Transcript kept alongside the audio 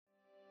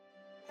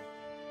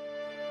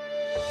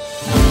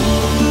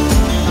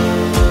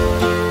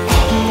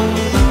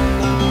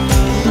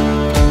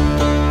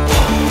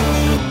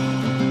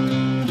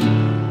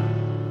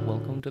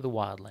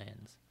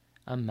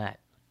I'm Matt,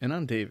 And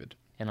I'm David.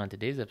 and on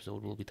today's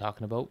episode, we'll be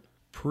talking about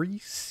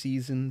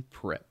Pre-season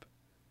prep.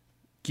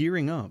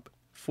 Gearing up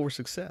for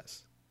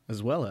success,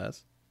 as well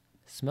as...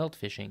 smelt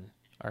fishing.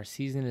 Our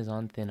season is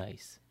on thin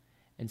ice.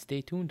 And stay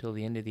tuned till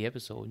the end of the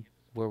episode,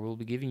 where we'll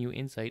be giving you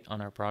insight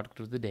on our product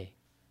of the day.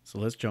 So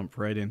let's jump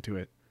right into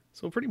it.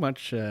 So pretty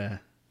much,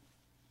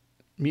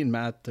 me and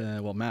Matt,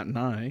 Matt and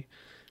I,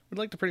 would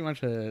like to pretty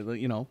much,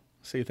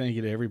 say thank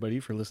you to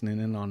everybody for listening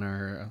in on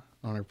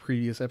our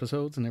previous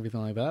episodes and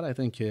everything like that. I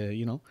think,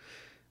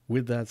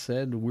 with that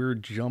said, we're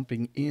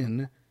jumping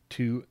in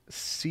to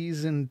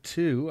season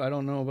 2. I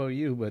don't know about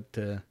you,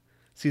 but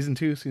season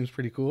 2 seems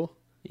pretty cool.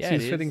 Yeah,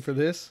 seems it fitting is. for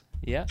this.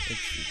 Yeah.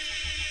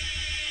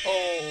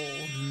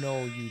 Oh,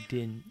 no, you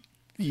didn't.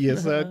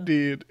 Yes, I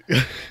did.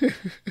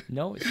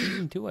 No,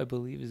 season 2, I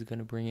believe, is going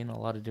to bring in a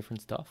lot of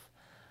different stuff.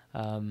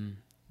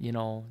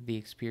 The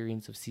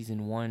experience of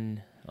season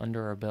 1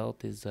 under our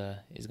belt is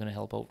going to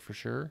help out for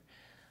sure.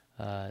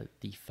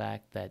 The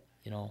fact that,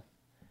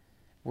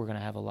 we're going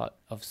to have a lot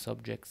of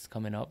subjects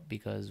coming up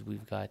because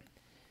we've got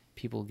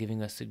people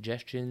giving us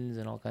suggestions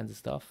and all kinds of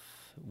stuff,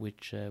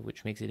 which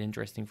makes it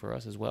interesting for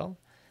us as well,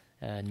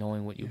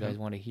 knowing what you guys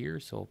want to hear.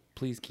 So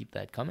please keep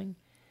that coming.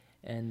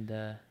 And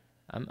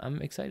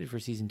I'm excited for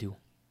season 2.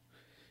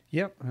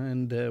 Yep,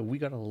 and we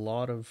got a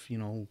lot of,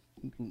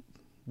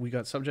 we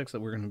got subjects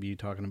that we're going to be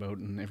talking about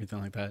and everything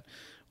like that.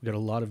 We got a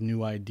lot of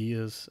new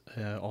ideas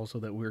also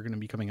that we're going to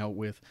be coming out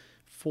with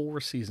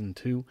for season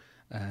 2.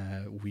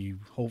 We're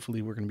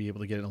going to be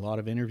able to get a lot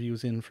of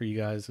interviews in for you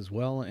guys as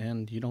well,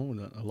 and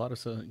a lot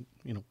of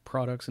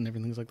products and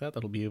everything like that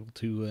that'll be able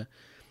to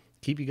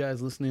keep you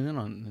guys listening in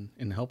on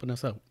and helping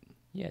us out.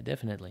 Yeah,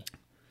 definitely.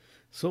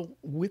 So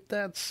with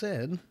that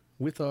said,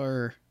 with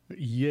our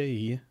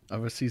yay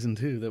of a season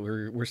 2 that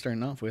we're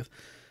starting off with,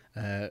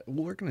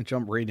 we're going to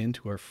jump right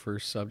into our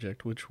first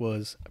subject, which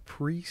was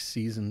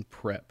pre-season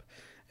prep.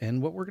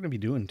 And what we're going to be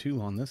doing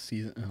too on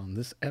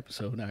this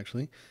episode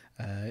actually,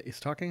 is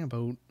talking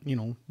about,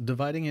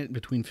 dividing it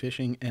between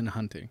fishing and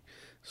hunting.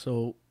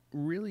 So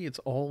really it's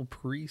all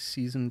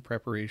pre-season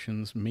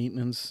preparations,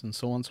 maintenance, and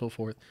so on and so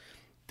forth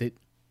that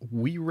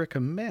we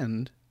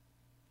recommend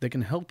that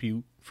can help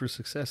you for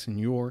success in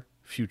your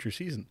future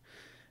season.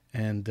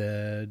 And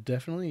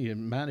definitely,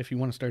 Matt, if you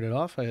want to start it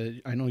off,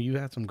 I know you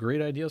had some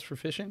great ideas for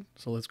fishing,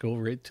 so let's go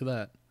right to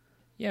that.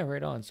 Yeah,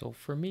 right on. So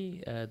for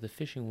me, the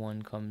fishing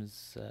one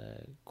comes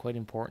quite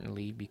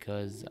importantly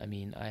because,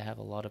 I have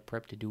a lot of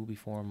prep to do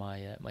before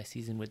my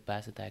season with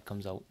Bass Attack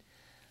comes out,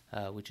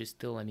 which is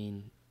still,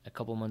 a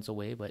couple months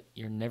away, but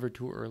you're never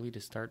too early to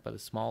start by the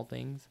small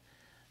things,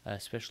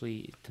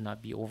 especially to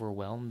not be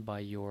overwhelmed by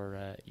your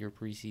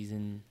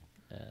preseason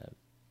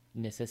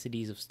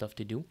necessities of stuff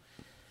to do.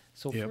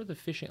 So Yep. for the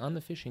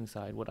fishing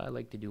side, what I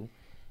like to do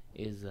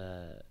is,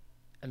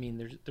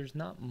 there's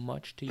not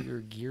much to your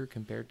gear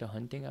compared to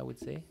hunting, I would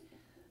say,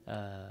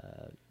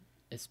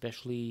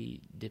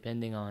 especially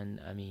depending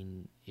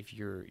on, if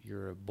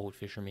you're a boat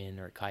fisherman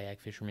or a kayak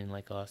fisherman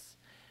like us,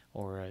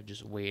 or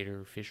just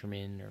wader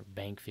fisherman or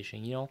bank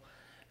fishing,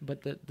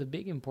 But the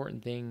big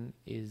important thing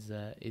is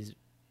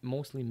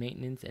mostly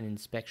maintenance and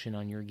inspection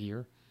on your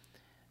gear,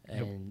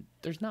 and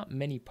there's not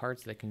many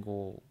parts that can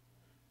go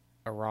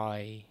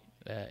awry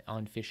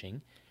on fishing,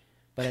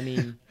 but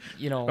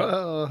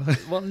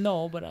well,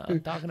 no, but I'm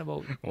talking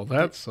about. Well,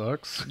 that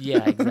sucks.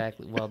 Yeah,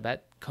 exactly. Well,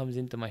 that comes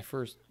into my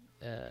first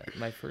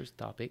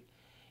topic,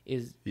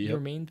 is your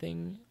Yep. main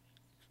thing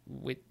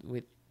with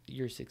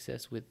your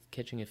success with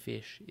catching a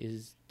fish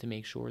is to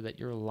make sure that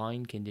your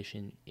line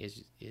condition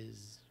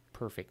is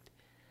perfect.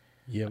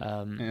 Yep.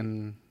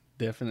 And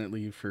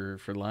definitely for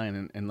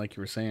line, and like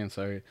you were saying,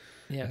 sorry.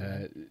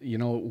 Yeah.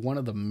 One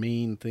of the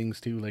main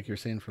things too, like you're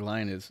saying for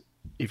line, is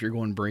if you're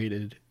going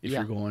braided, if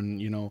you're going,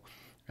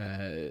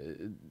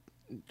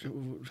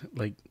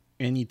 like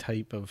any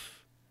type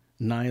of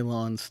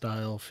nylon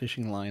style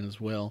fishing line as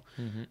well.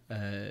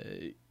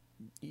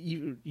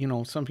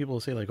 Some people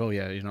say like, oh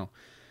yeah,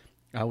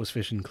 I was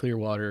fishing clear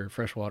water,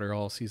 freshwater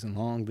all season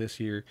long this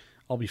year.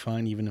 I'll be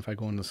fine even if I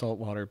go into salt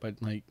water.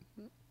 But like,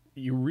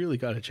 you really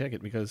got to check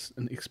it because,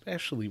 and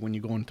especially when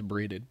you go into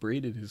braided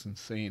is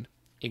insane.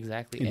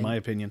 Exactly. In my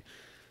opinion.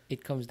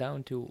 It comes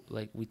down to,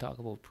 like, we talk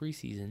about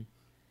preseason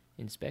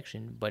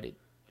inspection, but it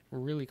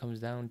really comes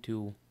down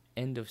to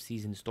end of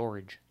season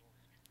storage.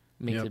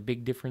 Makes a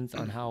big difference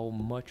on how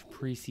much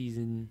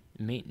preseason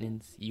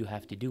maintenance you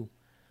have to do.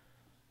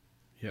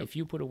 Yep. If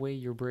you put away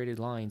your braided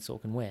line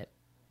soaking wet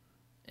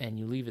and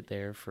you leave it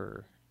there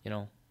for,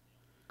 a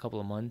couple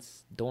of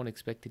months, don't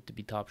expect it to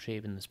be top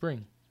shape in the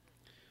spring.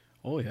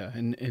 Oh yeah,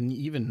 and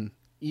even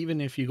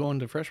if you go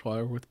into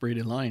freshwater with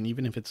braided line,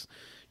 even if it's,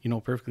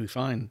 perfectly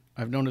fine,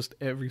 I've noticed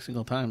every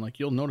single time,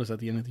 like you'll notice at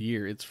the end of the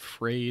year, it's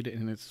frayed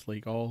and it's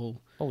like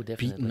all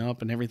beaten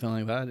up and everything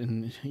like that,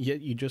 and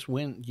yet you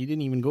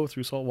didn't even go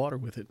through salt water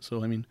with it.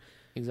 So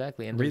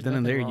exactly, and right then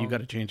and there, you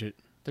got to change it.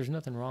 There's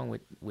nothing wrong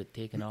with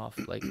taking off.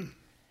 Like,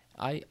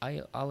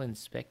 I'll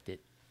inspect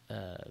it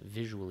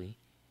visually,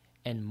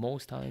 and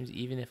most times,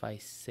 even if I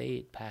say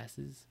it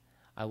passes,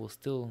 I will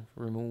still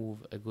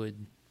remove a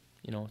good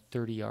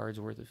 30 yards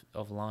worth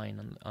of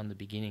line on the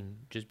beginning,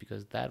 just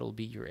because that'll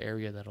be your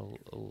area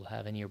that'll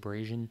have any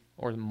abrasion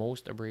or the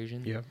most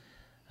abrasion. Yeah.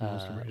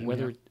 Most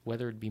abrasion,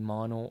 Whether it be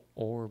mono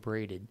or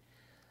braided.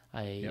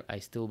 Yep. I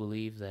still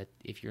believe that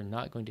if you're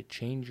not going to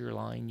change your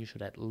line, you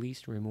should at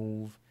least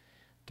remove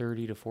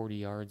 30 to 40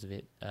 yards of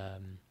it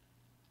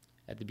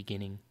at the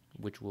beginning,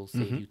 which will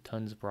save you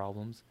tons of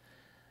problems.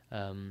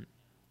 A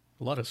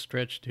lot of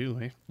stretch too,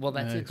 eh? Well,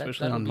 that's it.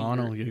 Especially on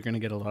mono, you're going to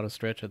get a lot of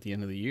stretch at the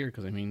end of the year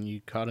because, I mean,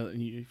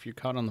 if you're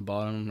caught on the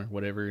bottom or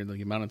whatever,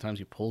 the amount of times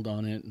you pulled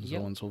on it and so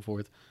on and so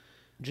forth.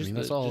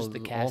 That's all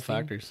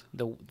factors.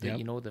 The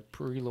the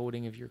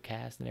preloading of your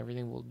cast and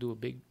everything will do a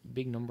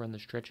big number on the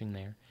stretching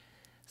there.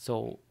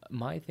 So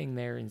my thing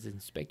there is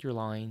inspect your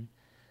line,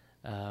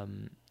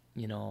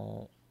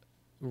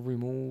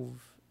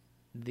 remove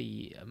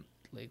the,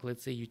 like,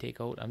 let's say you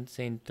take out, I'm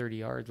saying 30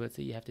 yards, let's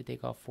say you have to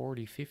take off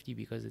 40, 50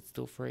 because it's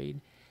still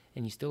frayed,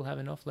 and you still have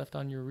enough left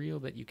on your reel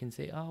that you can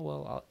say, oh,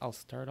 well, I'll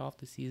start off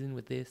the season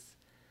with this.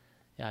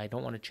 Yeah, I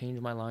don't want to change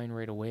my line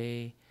right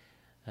away.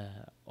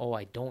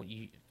 I don't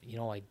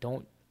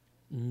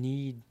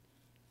need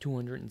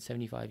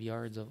 275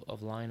 yards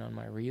of line on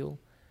my reel.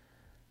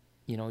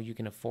 You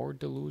can afford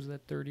to lose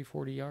that 30,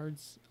 40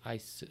 yards. I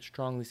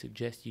strongly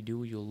suggest you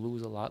do. You'll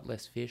lose a lot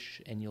less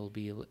fish, and you'll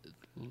be a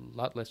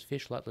lot less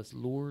fish, a lot less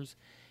lures.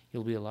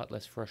 You'll be a lot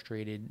less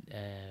frustrated.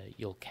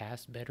 You'll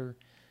cast better.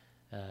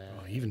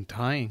 Even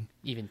tying.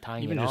 Even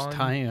just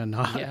tying a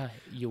knot. Yeah,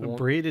 you won't.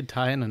 Braided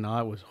tying a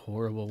knot was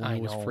horrible. When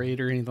it was frayed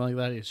or anything like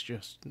that,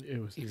 it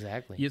was...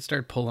 Exactly. You'd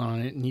start pulling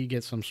on it, and you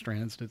get some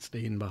strands that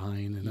stayed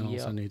behind, and then all of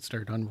a sudden it'd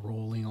start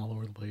unrolling all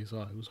over the place.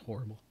 Oh, it was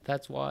horrible.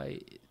 That's why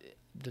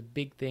the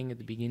big thing at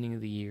the beginning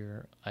of the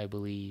year, I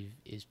believe,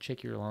 is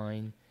check your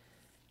line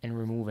and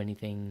remove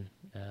anything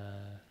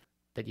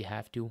that you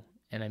have to.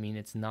 And I mean,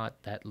 it's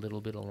not that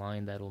little bit of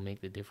line that'll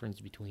make the difference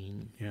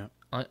between... Yeah.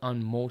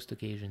 On most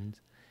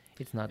occasions,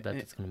 it's not that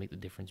that's going to make the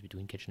difference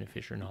between catching a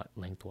fish or not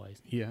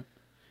lengthwise. Yeah.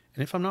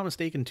 And if I'm not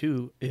mistaken,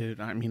 too,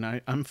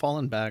 I'm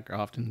falling back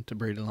often to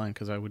braided line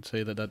because I would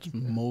say that that's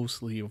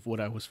mostly of what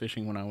I was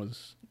fishing when I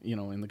was,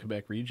 in the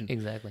Quebec region.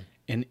 Exactly.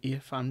 And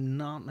if I'm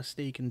not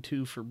mistaken,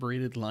 too, for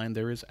braided line,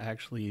 there is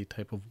actually a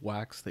type of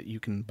wax that you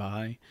can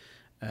buy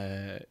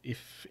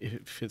if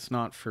it's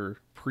not for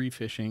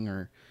pre-fishing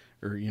or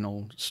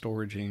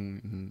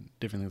storaging and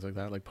different things like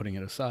that, like putting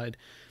it aside.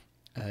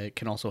 It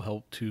can also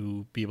help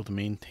to be able to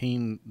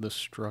maintain the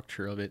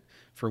structure of it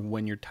for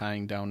when you're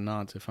tying down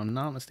knots. If I'm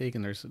not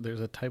mistaken, there's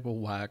a type of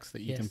wax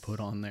that you can put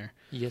on there.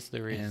 Yes,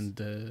 there is.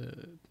 And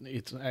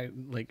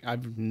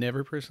I've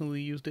never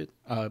personally used it,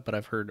 but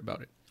I've heard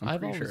about it. I'm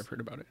pretty sure I've heard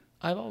about it.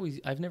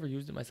 I've never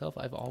used it myself.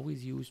 I've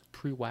always used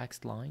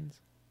pre-waxed lines.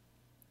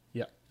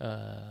 Yeah.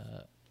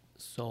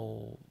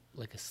 So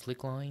like a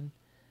slick line.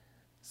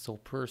 So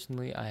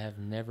personally, I have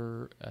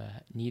never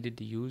needed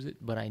to use it,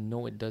 but I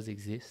know it does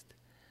exist.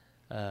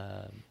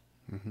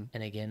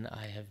 And again,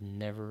 I have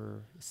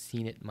never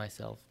seen it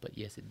myself, but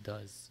yes, it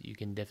does. You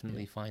can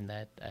definitely find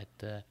that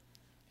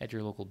at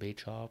your local bait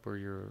shop or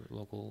your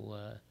local,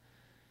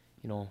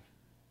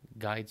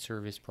 guide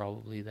service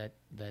probably that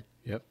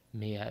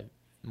may have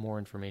more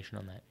information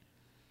on that.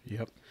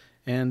 Yep.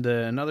 And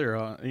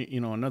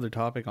another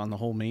topic on the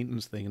whole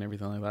maintenance thing and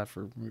everything like that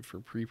for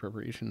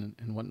pre-preparation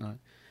and whatnot.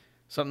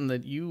 Something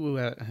that you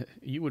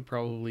would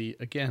probably,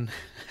 again,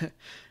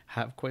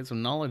 have quite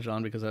some knowledge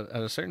on because at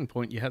a certain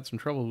point you had some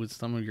trouble with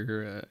some of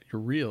your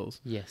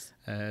reels. Yes.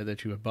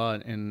 That you had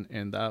bought,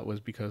 and that was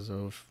because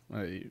of,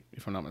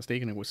 if I'm not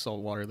mistaken, it was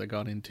salt water that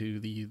got into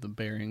the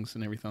bearings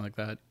and everything like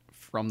that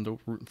from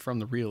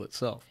the reel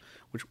itself,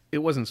 which it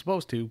wasn't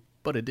supposed to,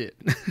 but it did.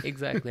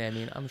 Exactly. I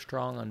mean, I'm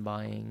strong on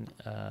buying.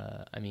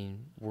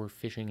 We're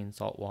fishing in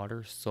salt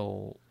water,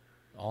 so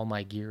all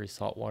my gear is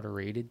saltwater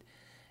rated.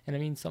 And I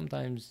mean,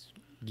 sometimes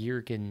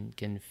gear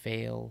can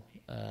fail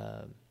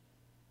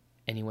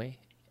anyway.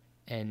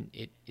 And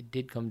it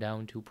did come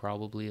down to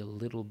probably a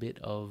little bit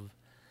of,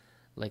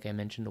 like I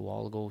mentioned a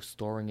while ago,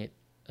 storing it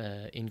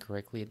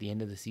incorrectly at the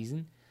end of the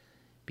season.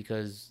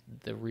 Because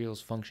the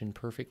reels function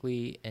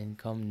perfectly, and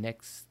come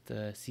next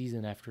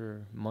season,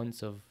 after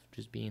months of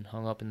just being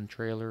hung up in the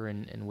trailer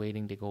and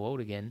waiting to go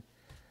out again,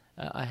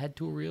 I had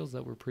two reels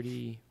that were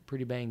pretty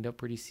banged up,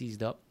 pretty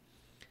seized up.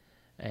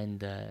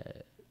 And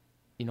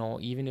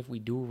even if we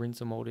do rinse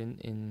them out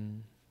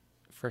in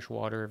fresh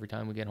water every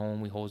time we get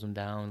home, we hose them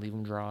down, leave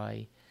them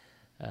dry.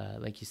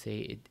 Like you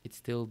say, it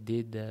still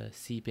did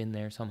seep in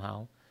there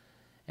somehow.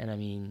 And I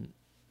mean,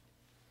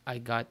 I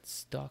got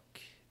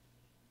stuck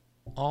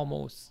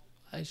almost.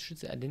 I should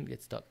say I didn't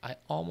get stuck. I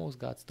almost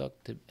got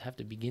stuck to have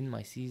to begin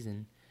my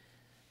season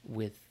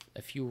with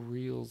a few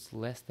reels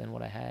less than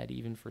what I had,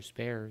 even for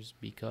spares,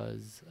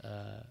 because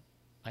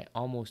I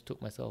almost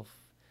took myself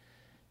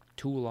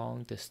too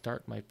long to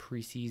start my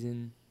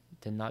preseason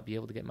to not be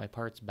able to get my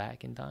parts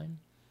back in time.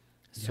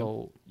 Yep.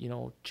 So,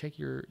 check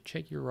your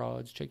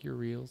rods, check your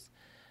reels.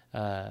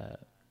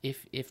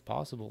 If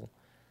possible,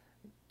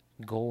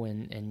 go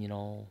and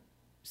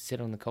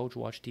sit on the couch,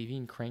 watch TV,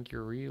 and crank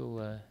your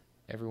reel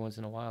every once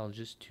in a while,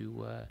 just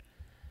to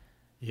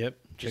Yep.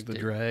 Check Just the to-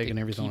 drag to and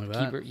everything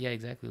like that. yeah,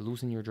 exactly.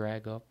 Loosen your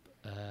drag up.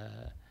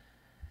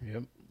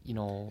 Yep. You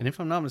know, And if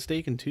I'm not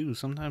mistaken, too,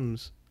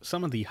 sometimes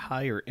some of the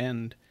higher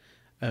end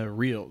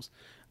reels.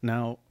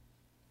 Now,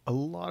 a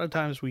lot of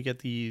times we get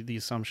the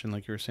assumption,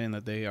 like you were saying,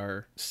 that they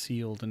are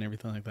sealed and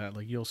everything like that.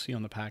 Like you'll see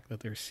on the pack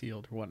that they're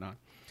sealed or whatnot,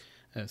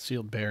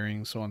 sealed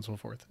bearings, so on and so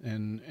forth.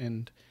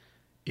 And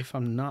if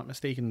I'm not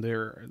mistaken,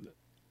 there,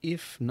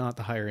 if not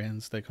the higher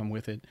ends that come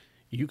with it,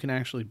 you can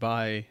actually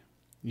buy,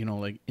 you know,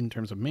 like in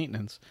terms of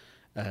maintenance,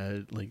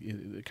 like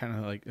kind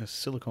of like a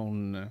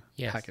silicone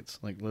Yes. packets,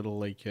 like little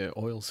like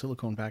oil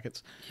silicone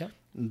packets yeah,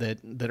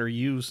 that are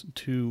used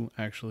to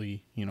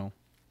actually, you know,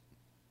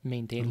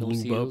 maintain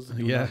those lube up. seals.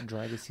 Do Yeah. not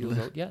dry the seals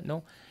out. Yeah,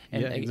 no.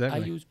 And Yeah, I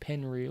exactly. use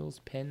Penn reels.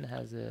 Penn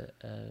has a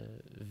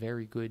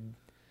very good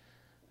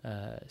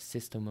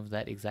system of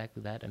that,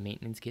 exactly that, a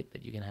maintenance kit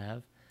that you can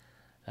have.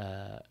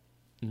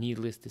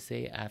 Needless to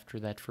say, after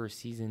that first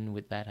season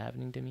with that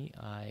happening to me,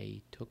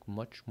 I took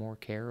much more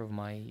care of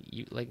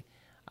like,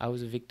 I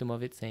was a victim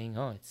of it, saying,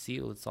 oh, it's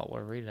sealed, it's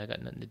saltwater rated, I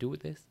got nothing to do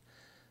with this.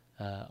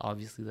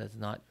 Obviously, that's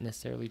not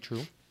necessarily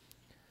true.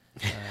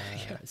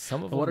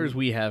 Some of The waters them,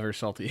 we have are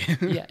salty.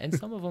 yeah, and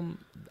some of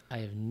them I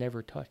have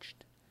never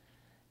touched.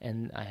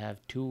 And I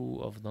have two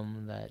of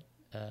them that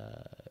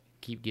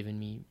keep giving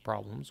me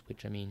problems,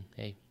 which, I mean,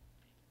 hey,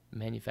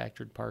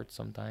 manufactured parts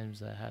sometimes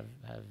have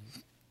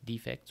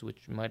defects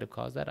which might have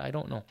caused that. I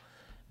don't know.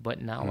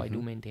 But now I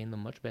do maintain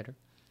them much better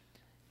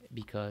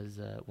because,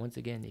 once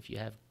again, if you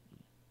have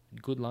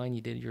good line,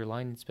 you did your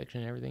line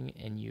inspection and everything,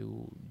 and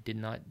you did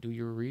not do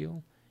your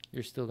reel,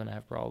 you're still going to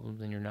have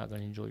problems and you're not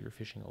going to enjoy your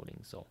fishing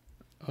outings. So,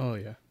 Oh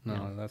yeah, no,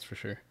 Yeah. that's for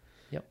sure.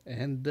 Yep.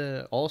 And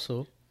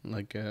also,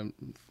 like,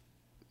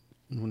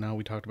 now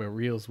we talked about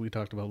reels, we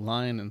talked about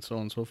line, and so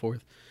on and so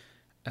forth.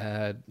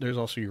 There's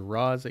also your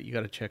rods that you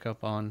got to check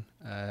up on,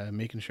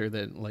 making sure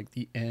that like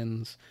the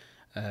ends,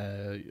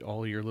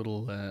 all your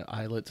little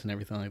eyelets and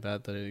everything like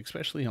that. That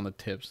especially on the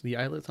tips, the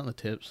eyelets on the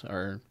tips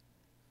are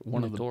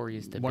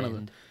notorious to one of the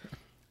bend.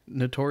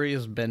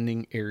 notorious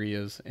bending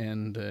areas,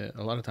 and a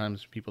lot of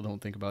times people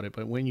don't think about it,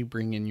 but when you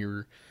bring in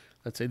your,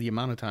 let's say the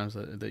amount of times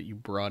that you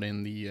brought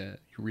in you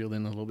reeled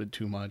in a little bit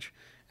too much,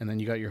 and then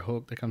you got your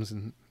hook that comes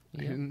in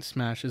Yeah. and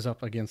smashes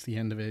up against the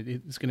end of it,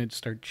 it's going to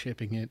start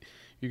chipping it.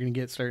 You're going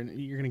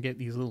to get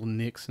these little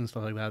nicks and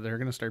stuff like that are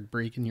going to start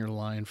breaking your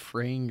line,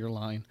 fraying your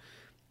line,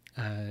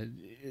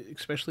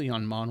 especially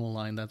on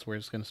monoline. That's where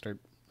it's going to start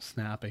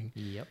snapping.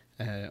 Yep.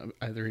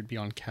 Either it'd be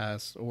on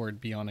cast or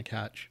it'd be on a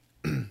catch.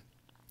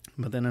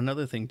 But then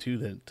another thing too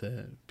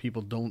that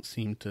people don't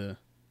seem to,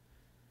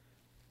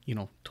 you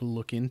know, to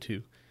look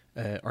into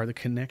are the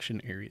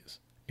connection areas.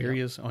 Yep.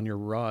 Areas on your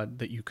rod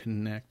that you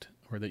connect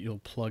or that you'll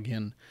plug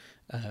in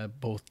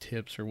both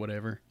tips or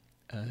whatever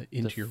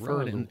into your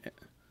rod. furlue. And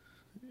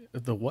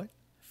the what?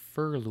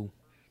 Furlue.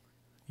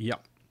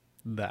 Yep,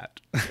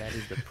 that. That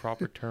is the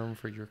proper term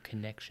for your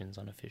connections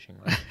on a fishing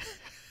rod.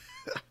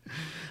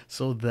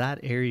 So that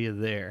area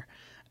there,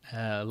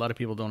 a lot of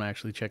people don't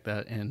actually check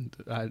that, and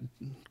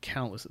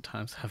countless of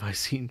times have I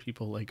seen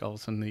people like all of a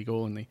sudden they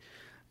go and they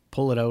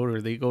pull it out,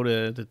 or they go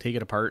to take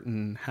it apart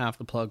and half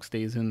the plug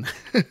stays in.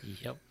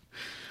 Yep.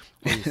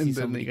 Or you And see then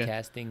somebody they got-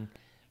 casting,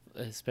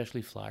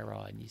 especially fly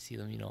rod, and you see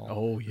them, you know,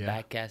 Oh, yeah.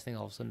 back casting,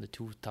 all of a sudden the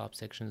two top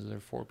sections of their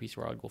 4-piece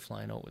rod go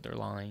flying out with their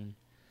line.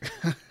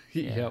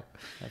 Yep.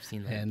 I've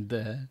seen that.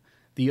 And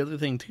the other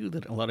thing too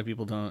that a lot of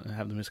people don't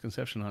have the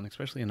misconception on,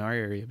 especially in our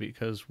area,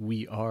 because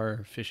we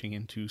are fishing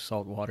into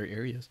saltwater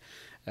areas,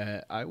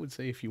 I would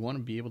say if you want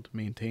to be able to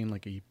maintain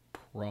like a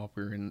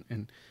proper,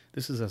 and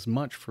this is as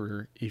much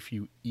for if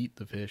you eat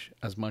the fish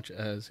as much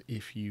as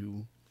if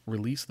you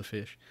release the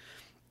fish,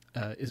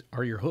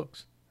 are your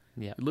hooks.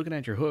 Yeah. Looking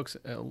at your hooks,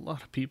 a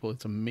lot of people,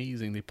 it's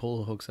amazing. They pull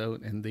the hooks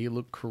out and they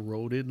look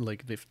corroded,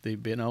 like if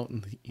they've been out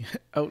in the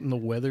out in the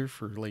weather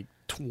for like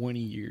 20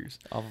 years.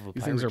 Off of a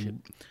These pirate things are, ship.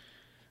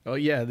 oh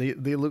yeah, they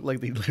look like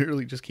they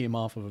literally just came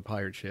off of a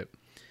pirate ship.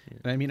 Yeah.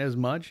 And I mean, as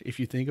much, if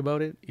you think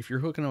about it, if you're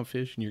hooking up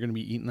fish and you're going to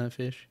be eating that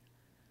fish,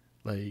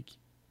 like,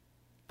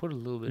 Put a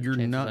little bit of You're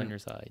chances not- on your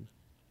side.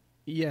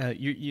 yeah,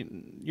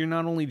 you're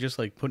not only just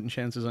like putting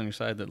chances on your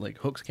side that like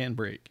hooks can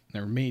break.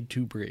 They're made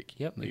to break.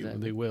 Yep,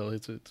 exactly. They will.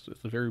 It's a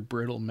very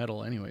brittle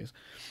metal, anyways.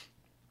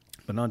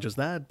 But not just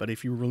that. But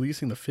if you're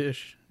releasing the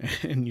fish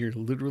and you're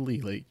literally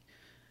like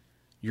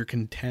you're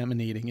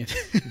contaminating it,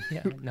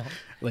 Yeah, no.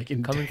 like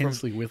Coming from-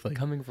 intensely with like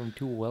Coming from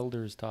two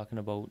welders talking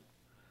about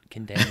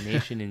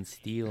contamination in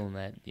steel and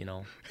that, you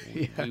know,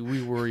 Yeah.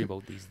 we worry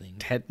about these things.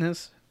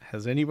 tetanus.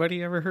 Has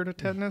anybody ever heard of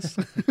tetanus?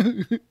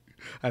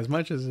 As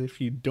much as if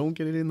you don't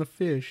get it in the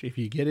fish, if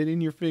you get it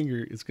in your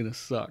finger, it's gonna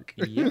suck.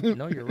 Yeah,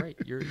 no, you're right.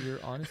 You're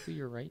honestly,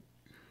 you're right.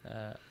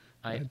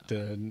 I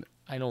But,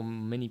 I know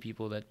many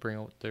people that bring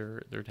out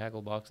their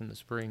tackle box in the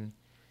spring,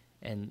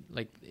 and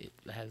like it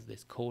has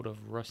this coat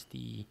of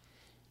rusty,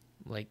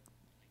 like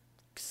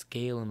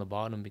scale in the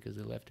bottom because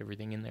they left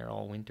everything in there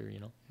all winter. You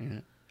know. yeah.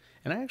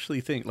 And I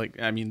actually think, like,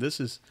 I mean, this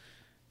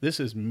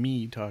is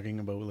me talking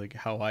about like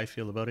how I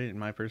feel about it in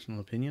my personal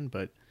opinion,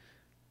 but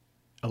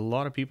a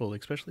lot of people,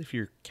 especially if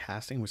you're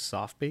casting with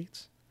soft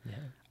baits, Yeah.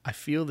 I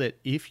feel that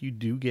if you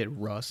do get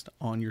rust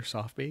on your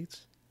soft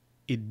baits,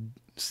 it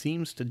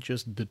seems to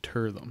just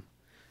deter them.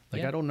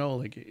 Like, Yeah. I don't know,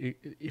 like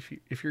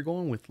if you're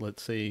going with,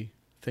 let's say,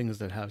 things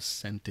that have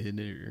scented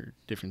or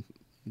different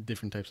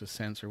types of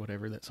scents or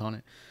whatever that's on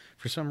it,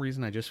 for some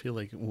reason I just feel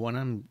like when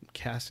I'm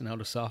casting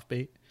out a soft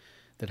bait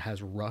that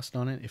has rust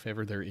on it, if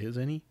ever there is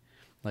any,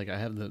 like I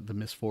have the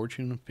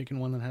misfortune of picking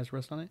one that has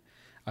rust on it,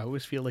 I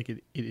always feel like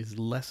it is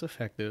less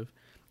effective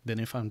than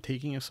if I'm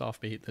taking a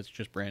soft bait that's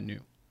just brand new.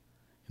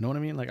 You know what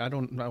I mean? Like, I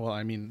don't, well,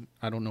 I mean,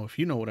 I don't know if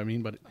you know what I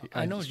mean, but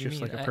I know it's what you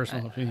just mean. like a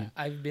personal opinion.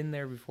 I've been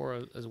there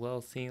before as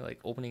well, seeing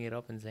like opening it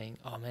up and saying,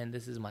 "Oh man,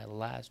 this is my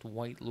last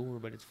white lure,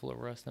 but it's full of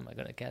rust. Am I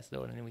gonna cast it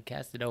out?" And then we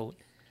cast it out,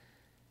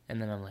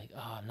 and then I'm like,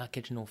 "Oh, I'm not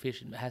catching no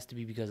fish. It has to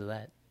be because of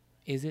that."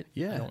 Is it?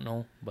 Yeah. I don't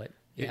know, but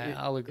yeah,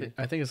 I'll agree.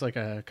 I think it's like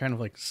a kind of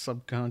like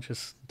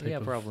subconscious type Yeah,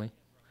 of, probably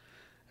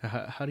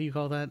how do you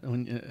call that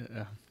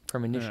when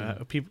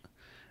premonition. people?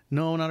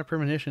 No, not a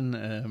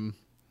premonition.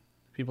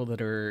 People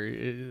that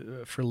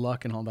are for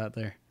luck and all that.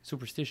 There.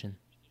 Superstition.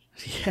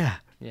 Yeah.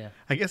 Yeah,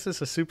 I guess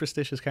it's a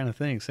superstitious kind of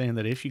thing, saying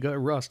that if you got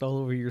rust all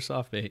over your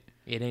soft bait,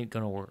 it ain't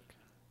gonna work.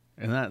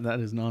 and that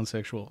is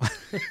non-sexual.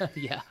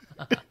 Yeah,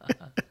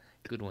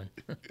 good one.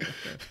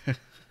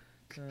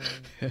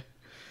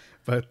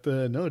 But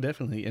no,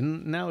 definitely.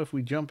 And now if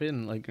we jump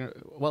in, like,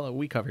 well,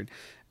 we covered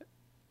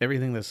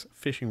everything that's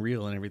fishing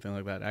reel and everything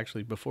like that.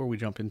 Actually, before we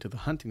jump into the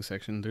hunting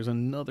section, there's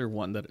another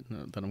one that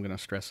I'm going to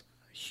stress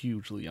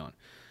hugely on,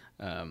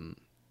 and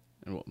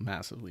well,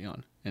 massively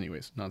on.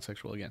 Anyways,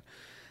 non-sexual again.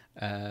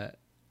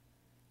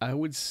 I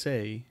would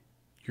say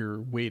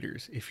your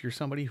waders. If you're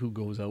somebody who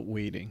goes out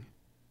wading,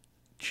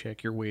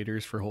 check your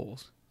waders for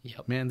holes.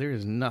 Yep. Man, there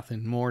is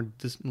nothing more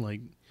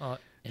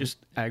just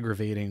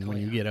aggravating when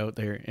you get out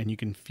there and you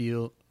can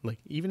feel, like,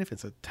 even if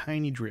it's a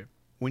tiny drip,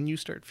 when you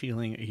start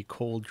feeling a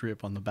cold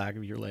drip on the back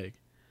of your leg,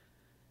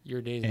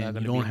 your day's and not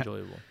going to be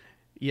enjoyable.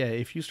 Yeah,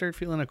 if you start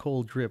feeling a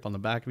cold drip on the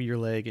back of your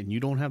leg and you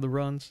don't have the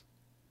runs,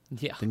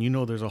 Yeah. then you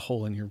know there's a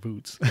hole in your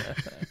boots.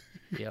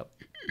 Yep.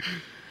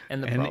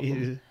 And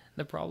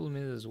the problem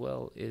is as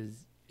well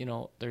is, you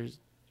know, there's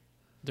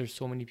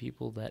so many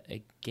people that,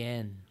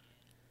 again,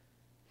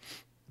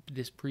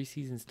 this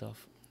preseason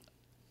stuff,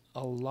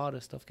 a lot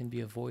of stuff can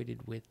be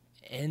avoided with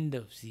end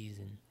of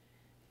season.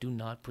 Do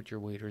not put your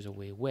waders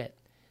away wet.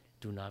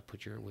 Do not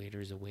put your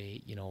waders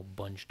away, you know,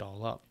 bunched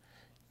all up.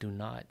 Do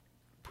not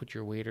put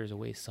your waders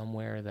away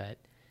somewhere that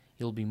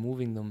you'll be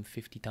moving them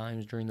 50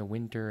 times during the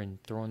winter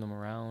and throwing them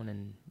around,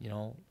 and, you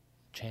know,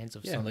 chance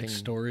of something. Like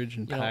storage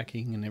and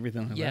packing and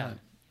everything like that.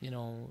 You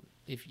know,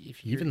 if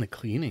even the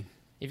cleaning.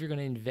 If you're going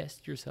to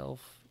invest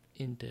yourself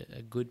into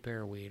a good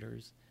pair of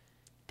waders,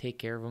 take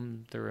care of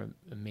them. They're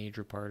a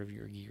major part of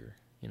your gear,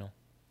 you know.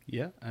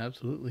 Yeah,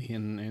 absolutely.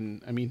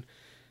 And I mean,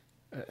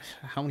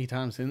 how many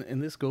times,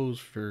 and this goes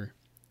for,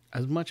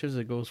 as much as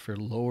it goes for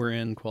lower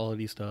end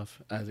quality stuff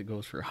as it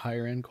goes for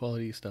higher end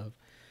quality stuff,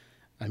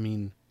 I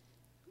mean,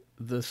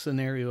 the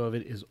scenario of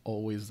it is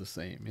always the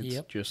same.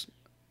 It's just,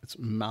 it's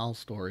mal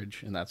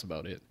storage, and that's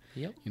about it.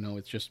 Yep. You know,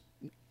 it's just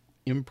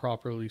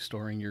improperly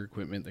storing your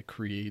equipment that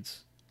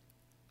creates,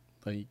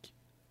 like,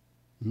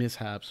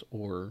 mishaps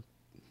or,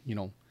 you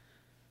know,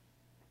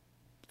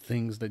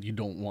 things that you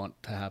don't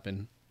want to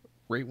happen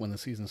right when the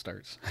season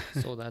starts.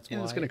 So that's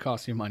why it's going to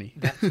cost you money.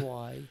 That's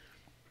why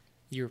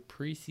your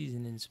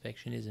preseason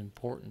inspection is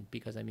important,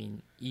 because, I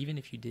mean, even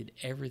if you did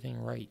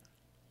everything right,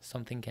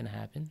 something can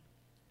happen.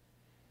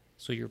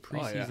 So your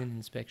preseason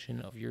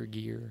inspection of your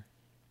gear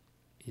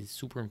is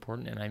super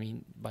important. And I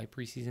mean, by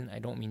preseason, I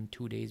don't mean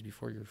 2 days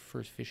before your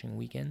first fishing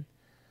weekend,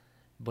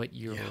 but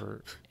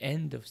your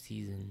end of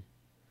season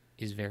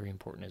is very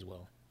important as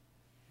well.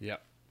 Yeah.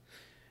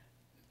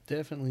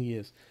 Definitely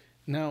is.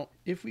 Now,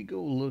 if we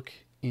go look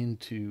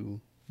into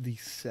the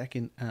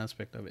second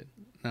aspect of it,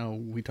 now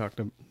we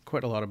talked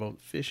quite a lot about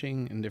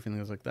fishing and different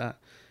things like that.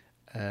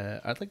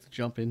 I'd like to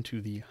jump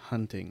into the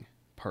hunting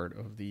part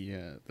of the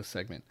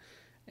segment,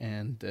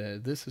 and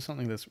this is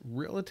something that's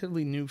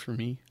relatively new for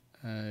me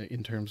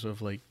in terms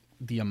of, like,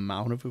 the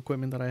amount of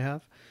equipment that I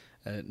have.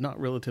 Not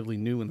relatively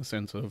new in the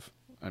sense of,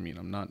 I mean,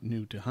 I'm not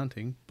new to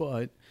hunting,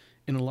 but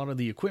in a lot of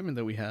the equipment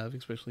that we have,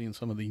 especially in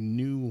some of the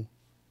new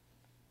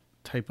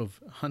type of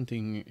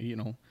hunting, you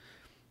know,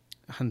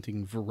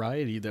 hunting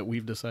variety that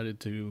we've decided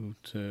to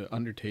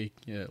undertake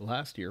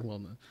last year.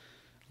 Well,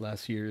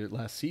 last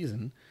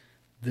season,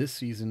 this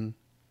season,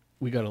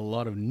 we got a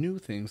lot of new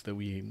things that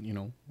we, you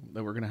know,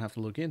 that we're going to have to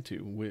look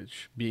into,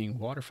 which being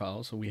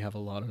waterfowl. So we have a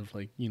lot of,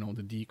 like, you know,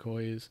 the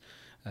decoys,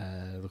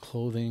 the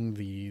clothing,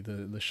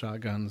 the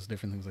shotguns,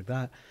 different things like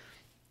that.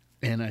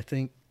 And I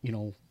think, you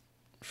know,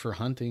 for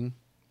hunting,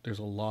 there's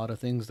a lot of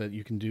things that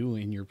you can do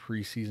in your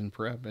preseason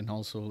prep, and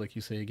also, like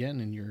you say again,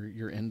 in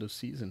your end of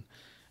season.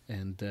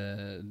 And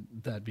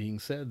that being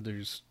said,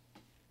 there's,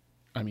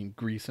 I mean,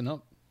 greasing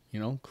up,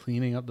 you know,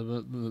 cleaning up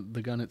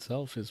the gun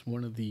itself is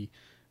one of the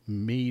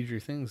major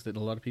things that a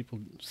lot of people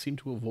seem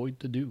to avoid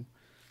to do.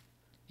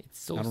 It's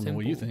so I don't simple. know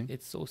what you think.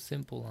 It's so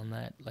simple on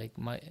that. Like,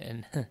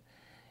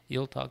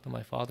 You'll talk to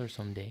my father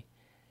someday.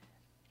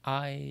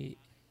 I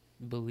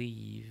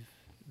believe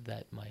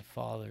that my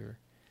father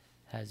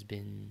has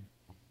been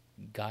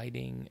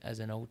guiding as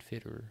an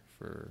outfitter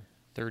for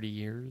 30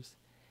 years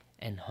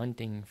and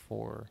hunting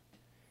for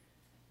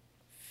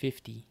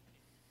 50.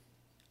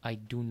 I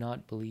do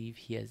not believe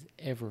he has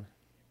ever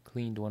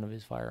cleaned one of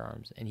his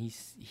firearms, and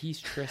he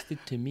stressed it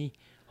to me.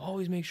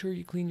 Always make sure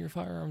you clean your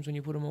firearms when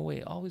you put them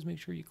away. Always make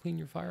sure you clean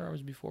your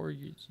firearms before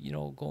you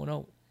going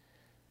out.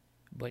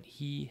 But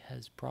he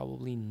has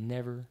probably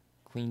never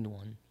cleaned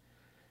one,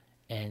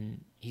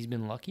 and he's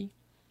been lucky.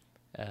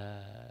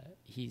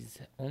 He's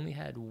only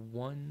had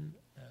one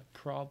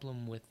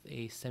problem with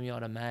a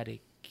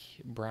semi-automatic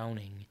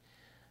Browning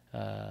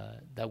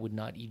that would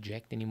not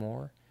eject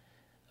anymore.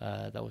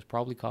 That was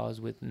probably caused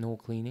with no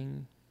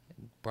cleaning.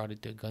 Brought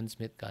it to a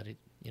gunsmith, got it,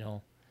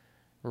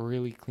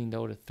 really cleaned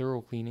out, a thorough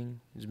cleaning.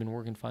 It's been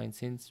working fine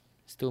since.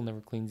 Still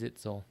never cleans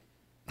it, so,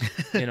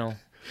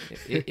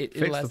 it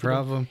Fix the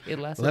problem. It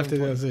lasted Left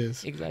it as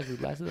is. Exactly.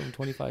 It lasted them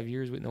 25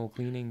 years with no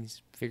cleaning.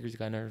 He figures he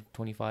got another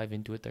 25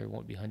 into it. There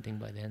won't be hunting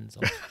by then,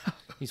 so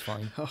he's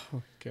fine. Oh,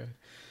 okay.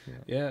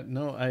 Yeah,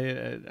 no,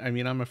 I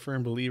mean, I'm a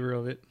firm believer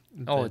of it.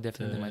 Oh,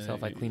 definitely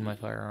myself. I clean my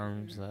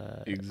firearms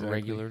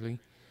regularly.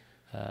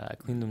 I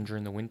clean them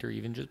during the winter,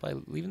 even just by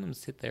leaving them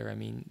sit there. I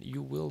mean,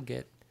 you will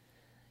get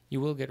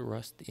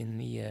rust in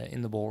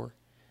the bore,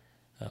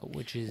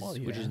 which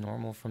is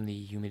normal from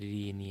the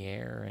humidity in the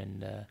air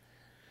and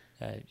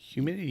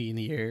humidity in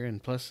the air,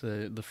 and plus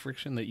the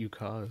friction that you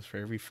cause for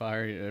every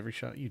fire, every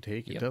shot you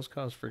take. It does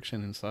cause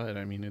friction inside.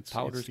 I mean,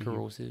 powder's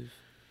corrosive.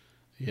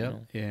 Yeah,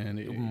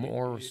 and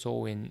more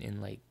so in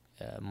like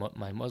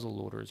my muzzle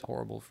loader is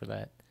horrible for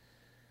that.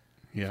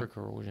 Yeah. For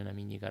corrosion, I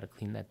mean, you got to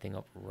clean that thing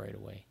up right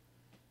away.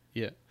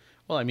 Yeah.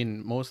 Well, I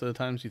mean, most of the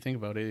times you think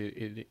about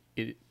it,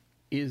 it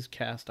is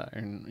cast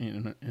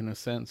iron in a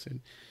sense.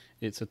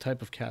 It's a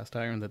type of cast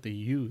iron that they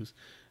use.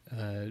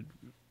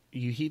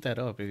 You heat that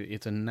up.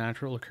 It's a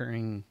natural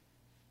occurring,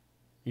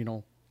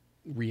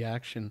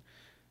 reaction.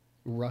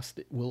 Rust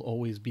will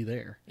always be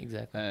there.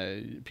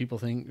 Exactly. People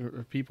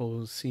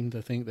seem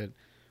to think that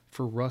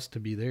for rust to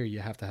be there, you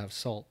have to have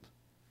salt,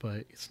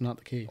 but it's not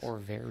the case. Or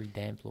a very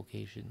damp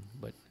location.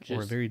 But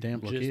or a very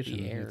damp location.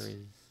 The air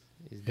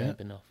is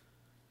damp enough.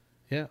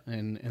 Yeah,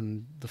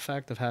 and the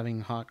fact of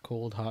having hot,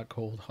 cold type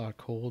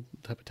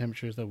of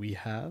temperatures that we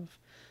have,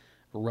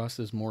 rust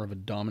is more of a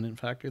dominant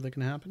factor that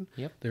can happen.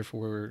 Yep.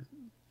 Therefore,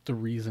 the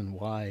reason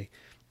why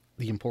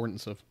the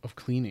importance of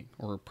cleaning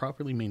or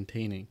properly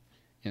maintaining,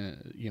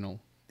 the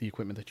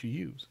equipment that you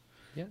use.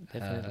 Yeah,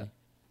 definitely.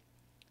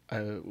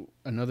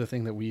 Another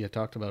thing that we had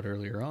talked about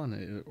earlier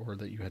on, or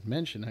that you had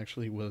mentioned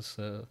actually, was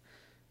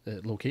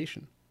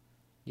location.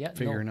 Yeah,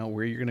 figuring out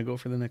where you're going to go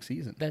for the next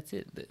season. That's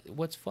it.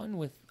 I find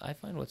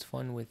what's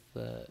fun with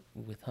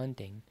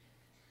hunting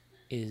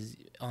is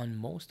on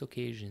most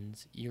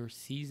occasions your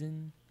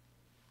season,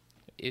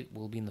 it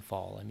will be in the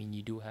fall. I mean,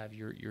 you do have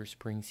your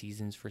spring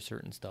seasons for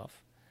certain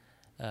stuff,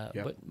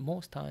 but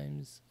most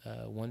times,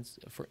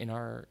 in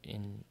our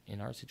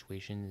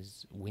situation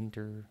is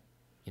winter.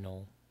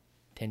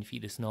 10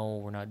 feet of snow.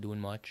 We're not doing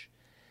much.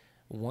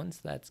 Once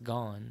that's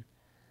gone,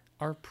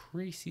 our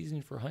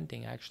pre-season for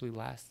hunting actually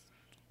lasts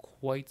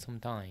quite some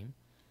time.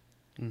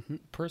 Mm-hmm.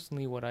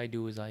 Personally, what I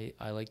do is I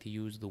like to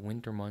use the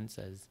winter months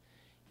as,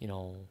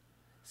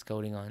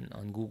 scouting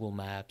on Google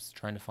Maps,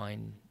 trying to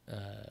find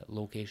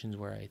locations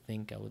where I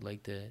think I would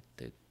like to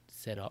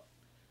set up.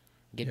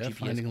 Get GPS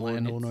finding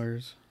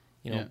landowners.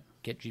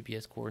 Get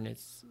GPS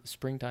coordinates.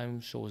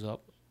 Springtime shows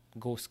up,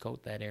 go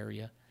scout that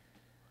area.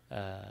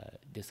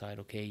 Decide,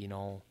 okay,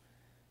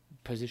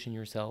 position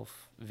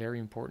yourself. Very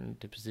important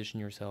to position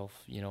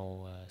yourself,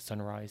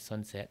 sunrise,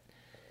 sunset.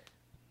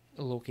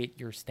 Locate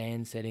your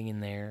stand setting in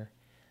there.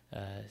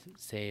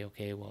 Say,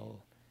 okay,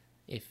 well,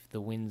 if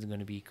the wind's going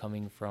to be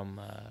coming from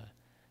a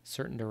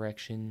certain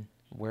direction,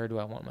 where do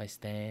I want my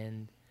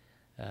stand?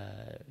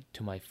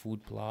 To my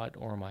food plot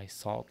or my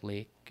salt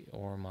lake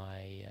or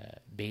my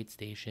bait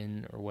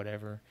station or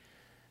whatever.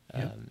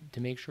 To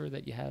make sure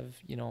that you have,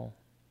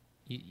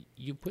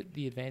 you put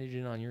the advantage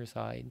in on your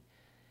side.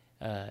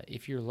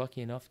 If you're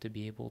lucky enough to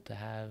be able to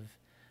have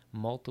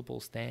multiple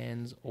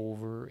stands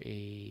over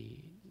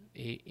a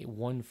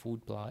one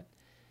food plot,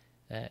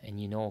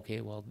 and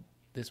okay, well,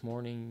 this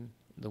morning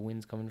the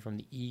wind's coming from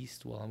the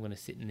east, well, I'm going to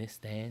sit in this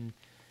stand.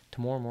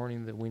 Tomorrow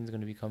morning the wind's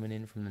going to be coming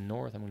in from the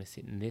north, I'm going to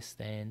sit in this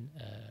stand.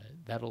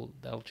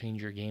 That'll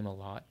change your game a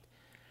lot.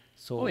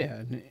 So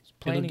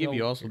it'll give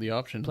you also the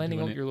option.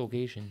 Planning out your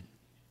location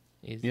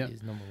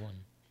is number one.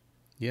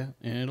 Yeah,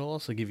 and it'll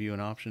also give you an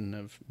option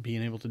of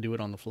being able to do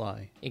it on the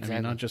fly. Exactly. I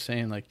mean, not just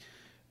saying like,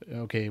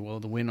 okay, well,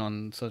 the wind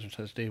on such and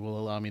such day will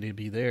allow me to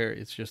be there.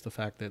 It's just the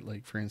fact that,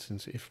 like, for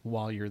instance, if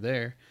while you're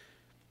there,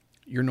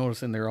 you're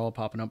noticing they're all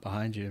popping up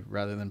behind you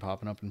rather than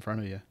popping up in front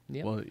of you.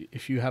 Yep. Well,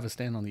 if you have a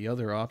stand on the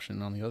other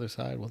option, on the other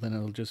side, well, then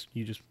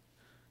you just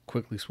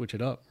quickly switch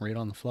it up right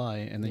on the fly,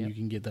 and then you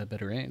can get that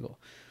better angle.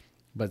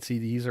 But see,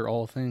 these are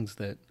all things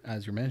that,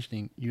 as you're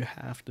mentioning, you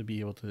have to be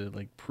able to,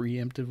 like,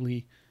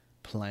 preemptively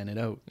plan it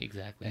out.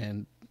 Exactly.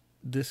 And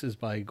this is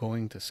by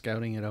going to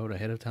scouting it out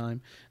ahead of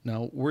time.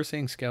 Now, we're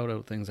saying scout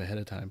out things ahead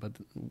of time, but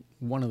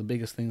one of the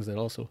biggest things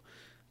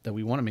that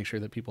we want to make sure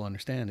that people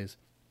understand is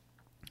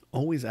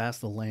always ask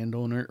the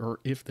landowner, or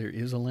if there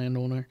is a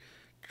landowner,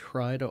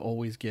 try to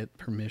always get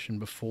permission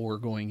before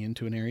going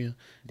into an area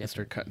and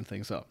start cutting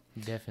things up.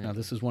 Definitely. Now,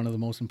 this is one of the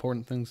most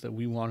important things that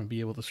we want to be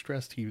able to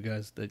stress to you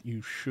guys that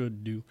you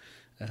should do.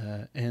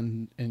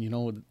 And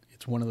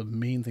it's one of the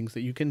main things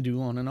that you can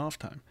do on and off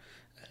time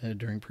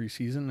during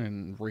preseason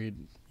and raid,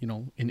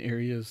 in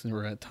areas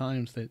or at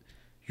times that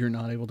you're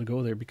not able to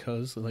go there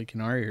because, like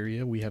in our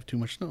area, we have too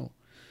much snow.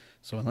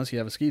 So unless you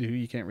have a ski-doo,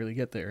 you can't really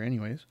get there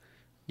anyways.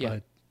 Yeah.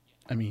 But,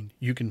 I mean,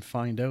 you can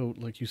find out,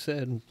 like you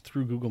said,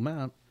 through Google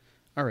Map,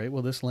 all right,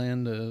 well, this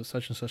land,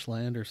 such and such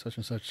land or such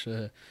and such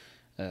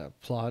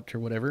plot or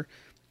whatever,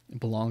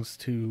 belongs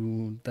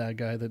to that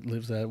guy that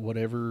lives at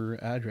whatever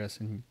address,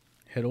 and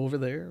head over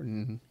there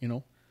and,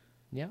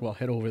 Yeah. well,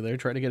 head over there,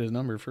 try to get his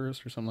number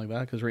first or something like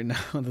that, because right now,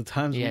 the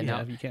times we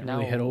have, you can't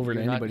really head over to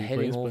you're not anybody's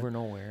heading place. over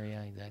nowhere.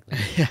 Yeah, exactly.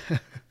 Yeah.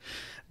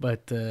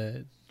 But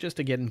just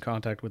to get in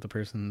contact with the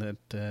person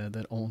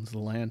that owns the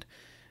land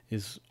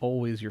is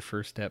always your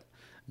first step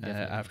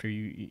after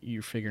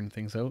you're figuring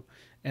things out.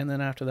 And then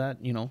after that,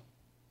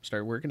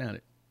 start working at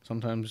it.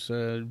 Sometimes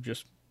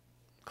just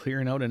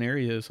clearing out an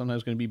area is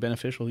sometimes going to be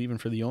beneficial even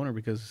for the owner,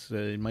 because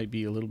it might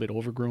be a little bit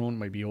overgrown,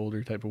 might be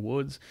older type of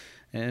woods.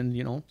 And,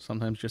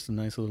 sometimes just a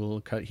nice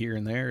little cut here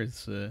and there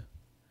is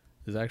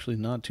actually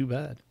not too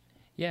bad.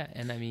 Yeah,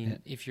 and I mean,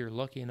 if you're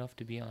lucky enough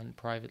to be on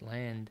private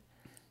land,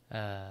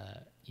 a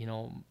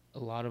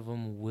lot of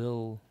them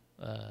will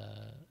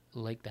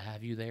like to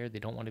have you there. They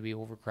don't want to be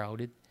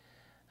overcrowded.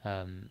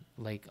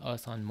 Like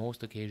us, on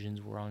most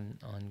occasions, we're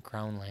on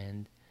crown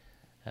land,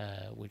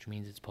 which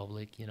means it's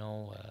public.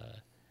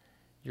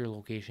 Your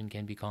location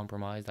can be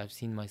compromised. I've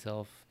seen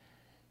myself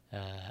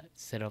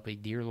set up a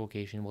deer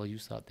location. Well, you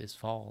saw it this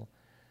fall.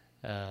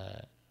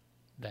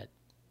 That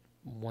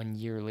 1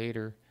 year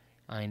later,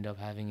 I end up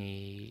having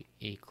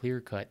a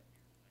clear cut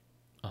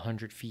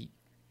 100 feet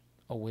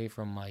away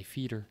from my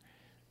feeder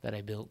that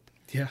I built.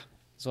 Yeah.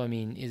 So, I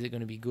mean, is it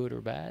going to be good or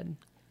bad?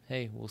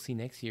 Hey, we'll see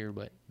next year,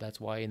 but that's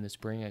why in the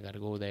spring I got to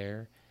go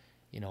there,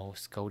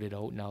 scout it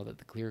out now that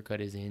the clear cut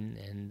is in,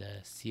 and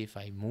see if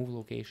I move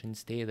location,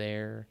 stay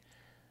there,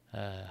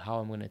 how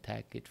I'm going to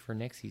attack it for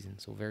next season.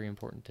 So very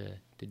important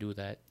to do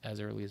that as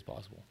early as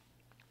possible.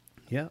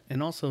 Yeah,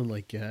 and also,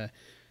 like,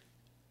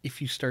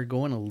 if you start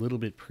going a little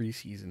bit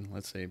preseason,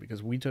 let's say,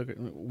 because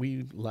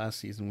last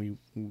season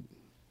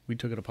we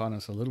took it upon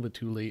us a little bit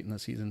too late in the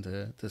season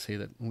to say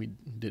that we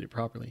did it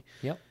properly.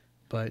 Yep.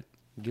 But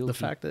Guilty. the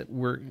fact that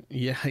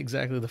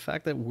the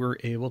fact that we're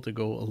able to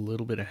go a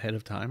little bit ahead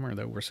of time, or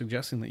that we're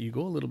suggesting that you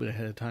go a little bit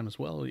ahead of time as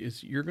well,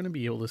 is you're going to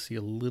be able to see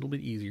a little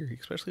bit easier,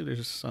 especially if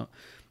there's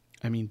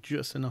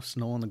just enough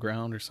snow on the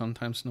ground, or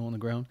sometimes snow on the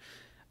ground,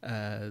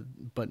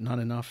 but not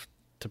enough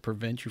to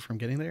prevent you from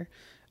getting there.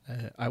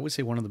 I would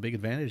say one of the big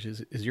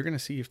advantages is you're going to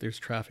see if there's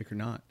traffic or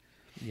not.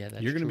 Yeah,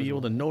 that's You're going to true be as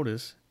able to well.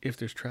 notice if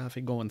there's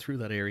traffic going through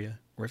that area,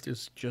 or if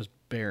there's just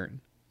barren,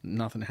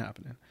 nothing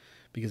happening.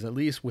 Because at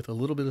least with a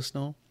little bit of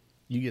snow,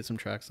 you get some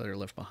tracks that are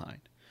left behind.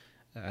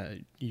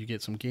 You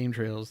get some game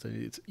trails that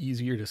it's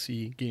easier to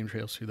see game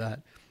trails through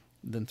that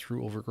than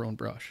through overgrown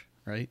brush,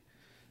 right?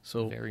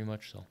 So Very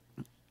much so.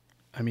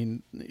 I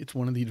mean, it's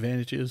one of the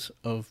advantages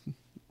of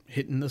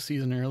hitting the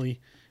season early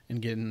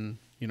and getting,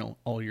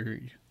 all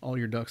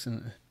your ducks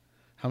in.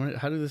 How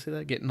do they say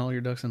that? Getting all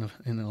your ducks in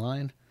a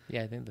line.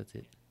 Yeah, I think that's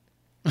it.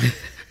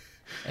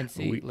 And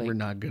see, we're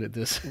not good at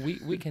this.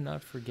 we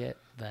cannot forget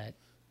that.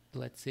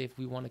 Let's say if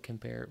we want to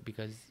compare,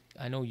 because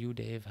I know you,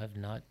 Dave, have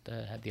not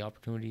had the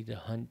opportunity to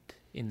hunt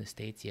in the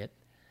States yet.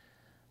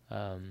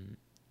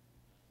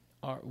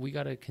 We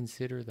got to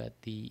consider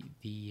that the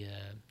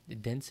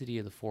density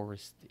of the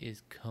forest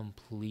is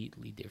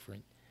completely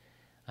different.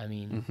 I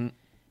mean,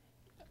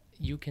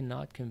 you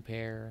cannot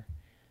compare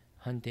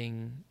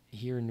hunting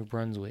here in New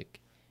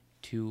Brunswick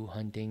to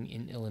hunting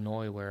in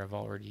Illinois, where I've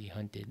already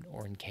hunted,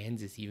 or in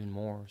Kansas even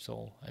more.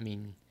 So, I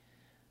mean,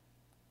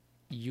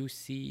 you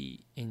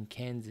see in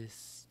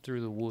Kansas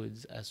through the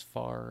woods as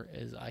far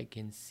as I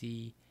can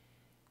see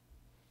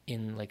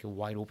in like a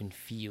wide open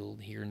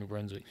field here in New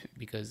Brunswick,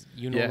 because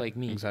like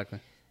me, exactly.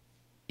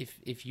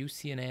 If you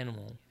see an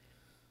animal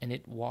and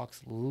it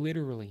walks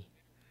literally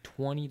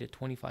 20 to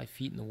 25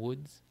 feet in the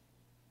woods,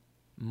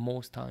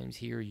 most times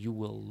here you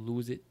will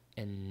lose it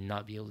and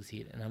not be able to see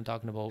it. And I'm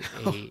talking about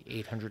a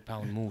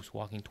 800-pound moose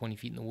walking 20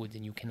 feet in the woods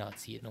and you cannot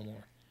see it no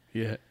more.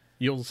 Yeah.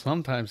 You'll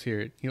sometimes hear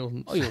it.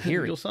 You'll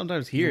hear it. You'll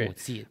sometimes hear You it, won't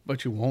see it.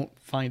 but you won't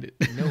find it.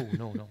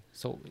 No.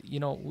 So,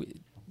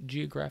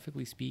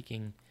 geographically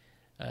speaking,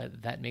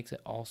 that makes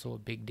it also a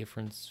big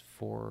difference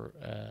for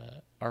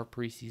our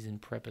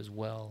preseason prep as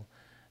well.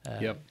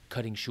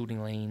 Cutting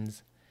shooting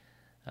lanes.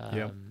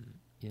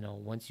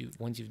 Once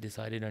you've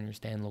decided on your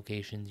stand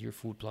locations, your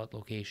food plot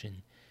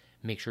location,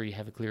 make sure you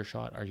have a clear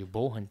shot. Are you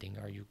bow hunting?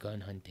 Are you gun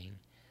hunting?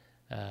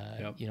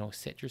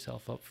 Set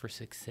yourself up for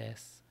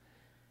success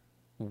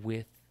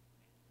with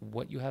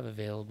what you have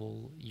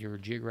available, your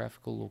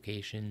geographical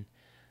location,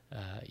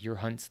 your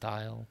hunt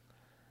style,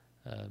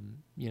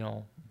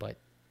 but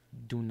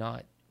do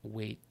not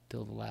wait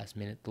till the last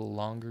minute. The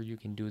longer you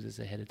can do this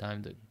ahead of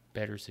time, the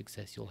better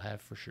success you'll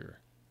have for sure.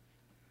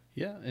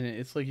 Yeah, and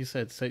it's like you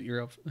said, set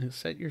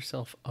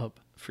yourself up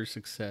for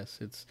success.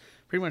 It's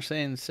pretty much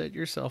saying set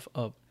yourself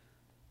up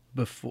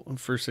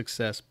for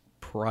success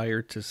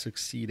prior to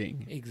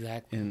succeeding.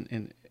 Exactly.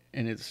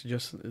 And it's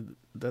just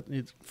that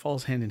it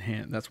falls hand in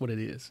hand. That's what it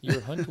is.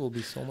 Your hunt will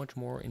be so much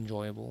more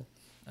enjoyable.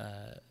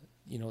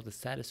 The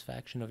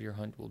satisfaction of your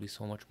hunt will be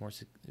so much more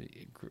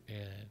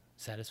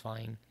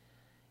satisfying.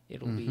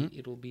 It'll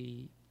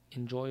be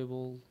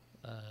enjoyable.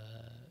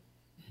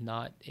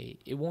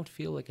 It won't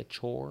feel like a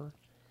chore.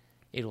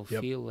 It'll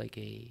feel like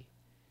a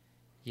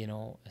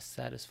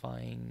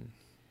satisfying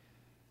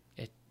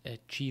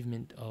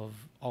achievement of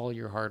all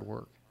your hard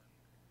work.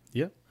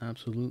 Yep,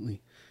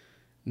 absolutely.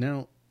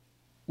 Now,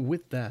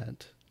 with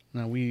that,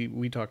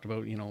 we talked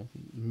about,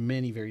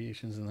 many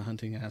variations in the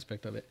hunting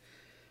aspect of it.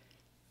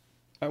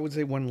 I would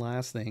say one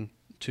last thing,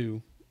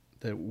 too,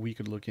 that we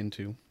could look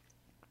into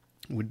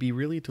would be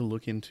really to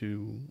look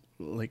into,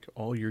 like,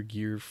 all your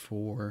gear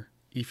for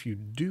if you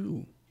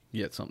do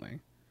get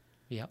something.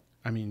 Yeah.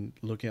 I mean,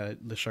 look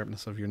at the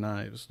sharpness of your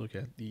knives. Look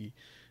at the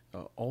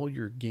all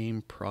your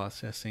game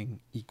processing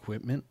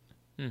equipment.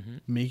 Mm-hmm.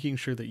 Making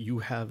sure that you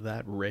have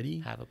that ready.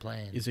 Have a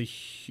plan.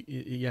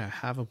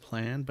 Have a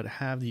plan, but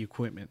have the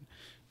equipment.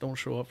 Don't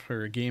show up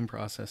for a game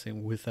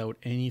processing without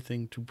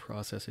anything to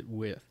process it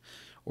with,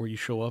 or you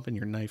show up and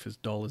your knife is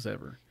dull as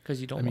ever.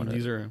 Because you don't want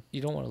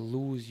to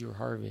lose your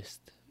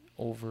harvest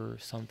over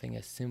something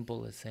as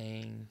simple as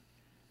saying,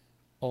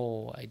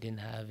 "Oh, I didn't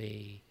have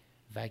a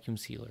vacuum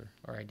sealer,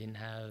 or I didn't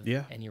have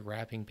any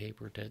wrapping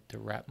paper to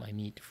wrap my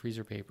meat,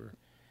 freezer paper,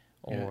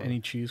 or any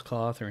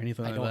cheesecloth or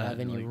anything like that. I don't have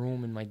any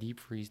room in my deep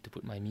freeze to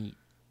put my meat."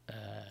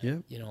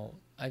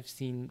 I've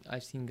seen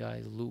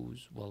guys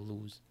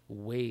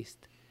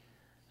waste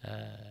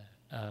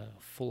a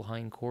full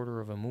hind quarter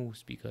of a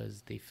moose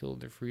because they filled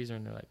their freezer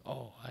and they're like,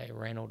 "Oh, I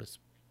ran out of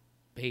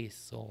space,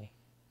 so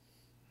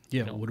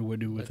what do I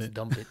do with let's it?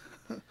 dump it."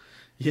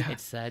 Yeah,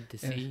 it's sad to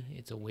see.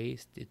 It's a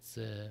waste.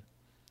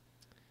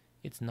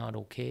 It's not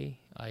okay.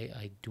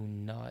 I do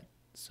not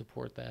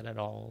support that at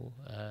all.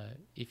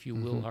 If you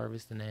will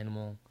harvest an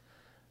animal,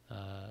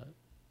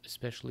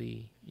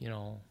 especially,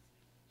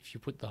 if you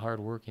put the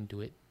hard work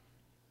into it,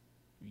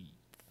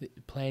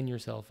 plan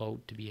yourself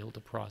out to be able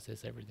to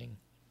process everything.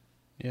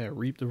 Yeah,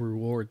 reap the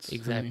rewards.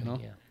 Exactly,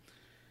 yeah.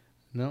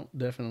 No,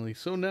 definitely.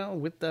 So now,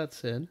 with that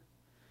said,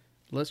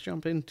 let's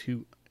jump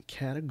into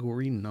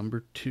category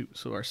number 2.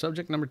 So our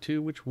subject number 2,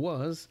 which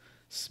was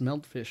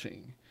smelt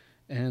fishing.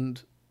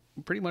 And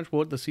pretty much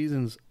what the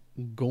season's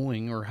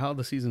going, or how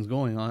the season's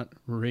going on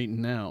right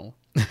now,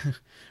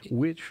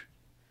 which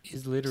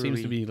is literally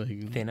seems to be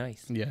like thin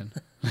ice. Yeah,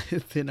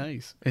 thin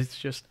ice. It's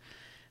just,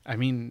 I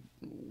mean,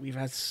 we've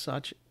had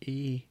such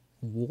a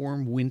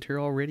warm winter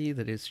already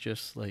that it's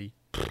just like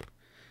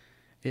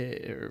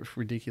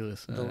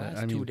ridiculous. The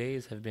last 2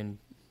 days have been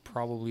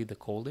probably the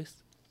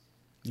coldest.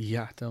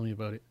 Yeah, tell me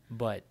about it.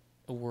 But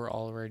we're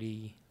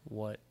already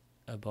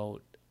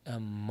about a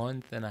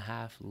month and a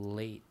half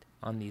late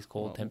on these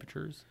cold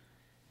temperatures.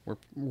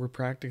 We're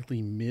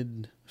practically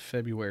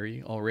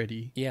mid-February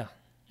already. Yeah.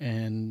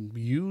 And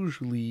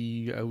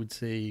usually, I would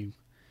say,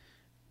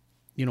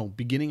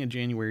 beginning of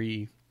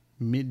January,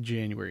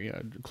 mid-January,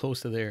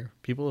 close to there,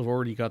 people have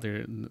already got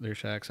their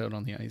shacks out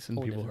on the ice and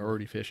people are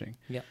already fishing.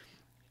 Yeah.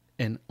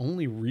 And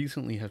only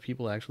recently have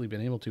people actually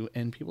been able to,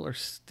 and people are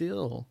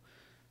still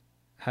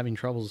having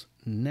troubles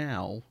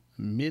now,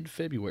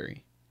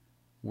 mid-February,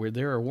 where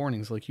there are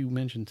warnings, like you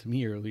mentioned to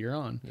me earlier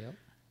on. Yep.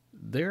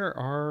 There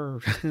are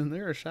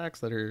shacks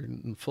that are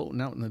floating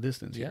out in the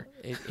distance here.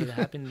 It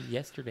happened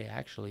yesterday,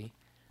 actually.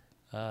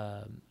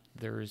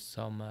 There's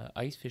some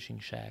ice fishing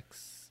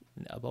shacks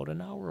about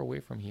an hour away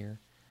from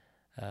here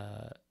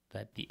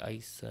that the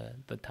ice,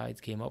 the tides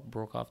came up,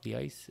 broke off the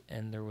ice,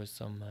 and there was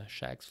some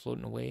shacks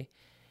floating away.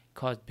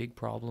 Caused big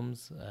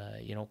problems.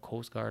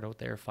 Coast Guard out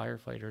there,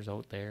 firefighters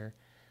out there.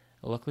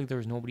 Luckily, there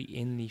was nobody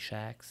in the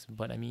shacks,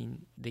 but I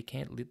mean, they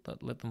can't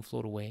let them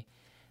float away.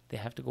 They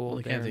have to go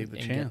out there and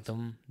get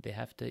them. They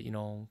have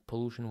to,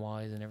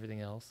 pollution-wise and everything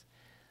else.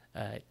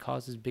 It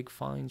causes big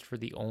fines for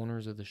the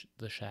owners of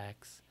the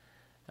shacks.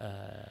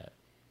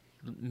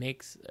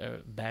 Makes a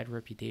bad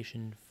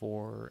reputation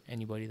for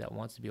anybody that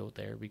wants to be out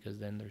there, because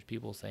then there's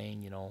people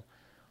saying,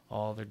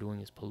 all they're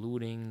doing is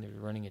polluting. They're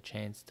running a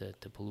chance to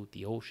pollute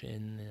the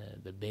ocean,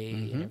 the bay,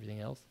 and everything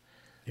else.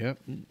 Yep.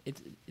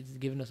 It's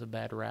given us a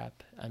bad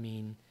rap. I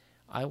mean,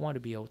 I want to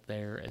be out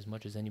there as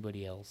much as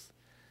anybody else.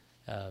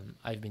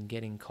 I've been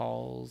getting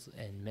calls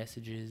and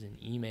messages and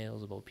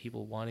emails about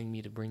people wanting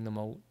me to bring them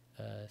out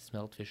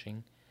smelt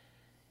fishing.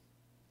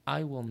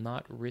 I will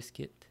not risk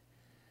it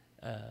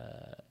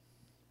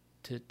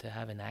to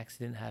have an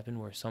accident happen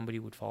where somebody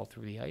would fall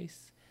through the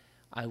ice.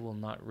 I will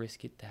not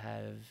risk it to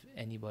have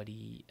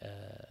anybody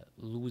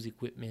lose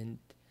equipment,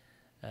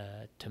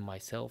 to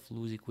myself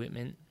lose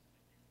equipment.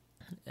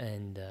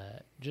 And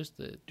just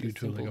Due the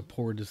to like a simple,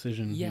 poor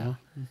decision, you yeah, know?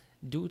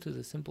 due to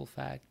the simple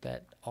fact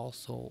that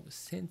also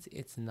since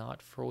it's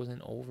not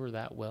frozen over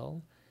that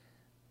well,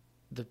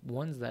 the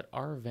ones that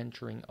are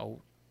venturing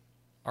out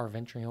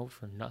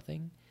for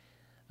nothing.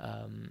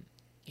 Um,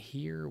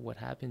 Here, what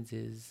happens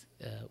is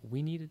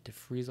we needed to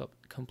freeze up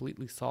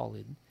completely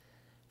solid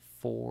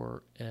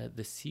for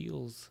the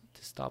seals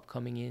to stop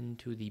coming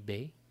into the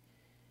bay.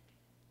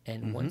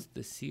 And Mm-hmm. once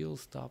the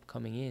seals stop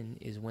coming in,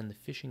 is when the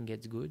fishing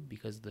gets good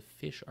because the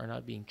fish are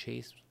not being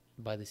chased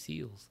by the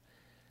seals.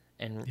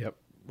 And Yep.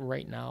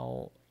 right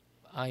now,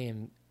 I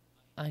am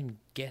I'm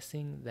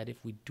guessing that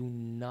if we do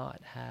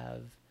not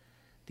have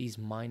these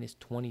minus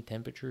 20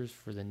 temperatures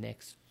for the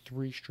next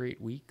 3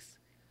 straight weeks,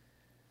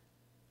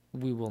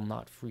 we will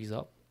not freeze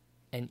up.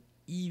 And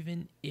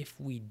even if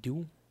we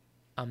do,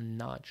 I'm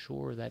not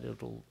sure that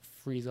it'll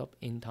freeze up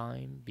in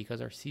time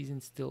because our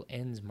season still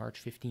ends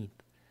March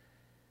 15th,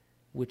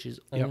 which is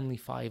Yep. only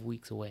 5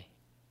 weeks away.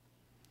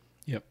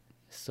 Yep.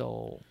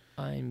 So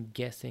I'm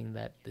guessing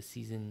that the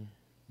season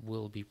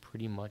will be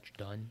pretty much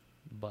done.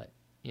 But,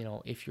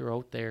 if you're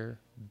out there,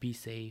 be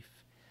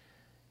safe,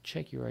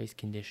 check your ice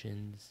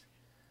conditions,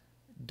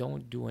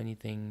 don't do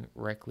anything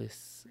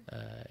reckless.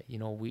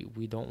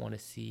 We don't want to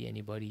see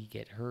anybody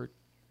get hurt,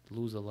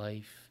 lose a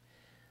life,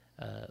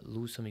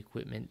 lose some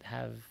equipment,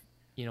 have,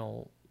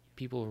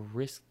 people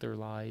risk their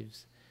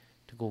lives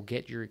to go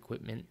get your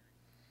equipment,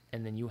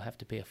 and then you have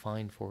to pay a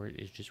fine for it.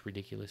 Is just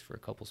ridiculous for a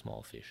couple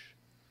small fish.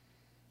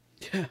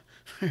 Yeah.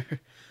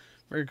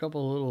 For a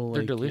couple of little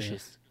They're like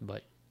delicious,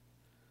 but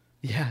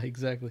yeah,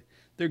 exactly.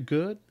 They're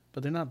good,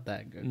 but they're not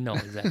that good. no,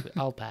 exactly.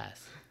 I'll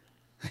pass.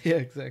 Yeah,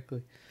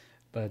 exactly.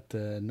 But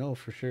no,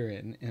 for sure.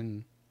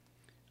 And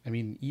I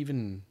mean,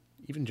 even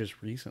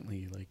just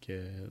recently, like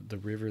the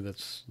river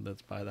that's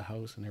by the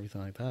house and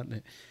everything like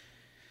that.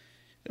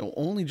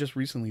 Only just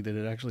recently did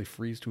it actually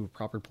freeze to a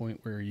proper point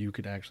where you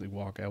could actually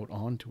walk out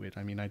onto it.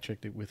 I mean, I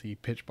checked it with a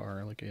pitch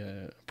bar, like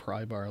a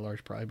pry bar, a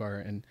large pry bar,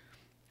 and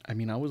I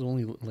mean, I was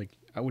only like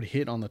I would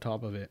hit on the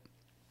top of it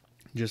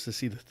just to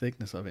see the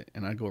thickness of it,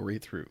 and I'd go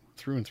right through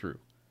and through.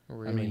 I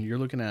mean, Really? you're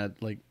looking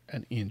at like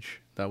an inch.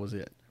 That was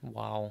it.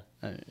 Wow.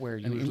 Where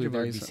An inch usually of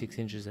there'd be ice. 6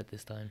 inches at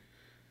this time.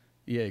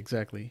 Yeah,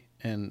 exactly.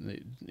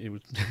 And it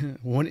was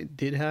when it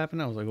did happen,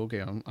 I was like,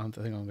 okay, I think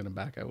I'm gonna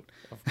back out.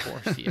 Of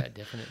course, yeah,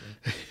 definitely.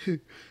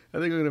 I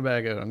think I'm gonna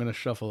back out. I'm gonna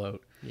shuffle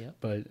out. Yep.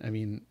 But I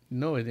mean,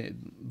 no,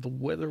 the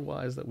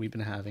weather-wise that we've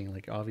been having,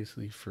 like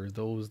obviously for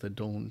those that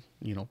don't,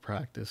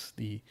 practice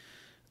the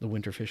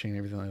winter fishing and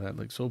everything like that,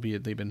 like so be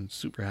it. They've been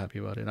super happy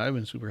about it. I've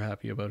been super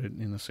happy about it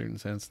in a certain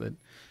sense that,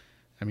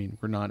 I mean,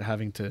 we're not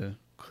having to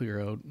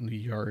clear out the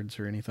yards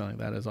or anything like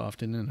that as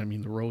often. And I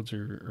mean, the roads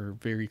are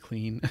very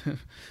clean,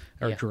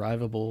 are Yeah.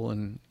 drivable,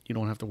 and you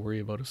don't have to worry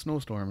about a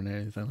snowstorm and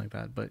anything like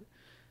that. But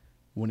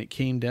when it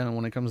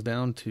comes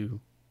down to,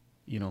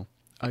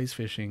 ice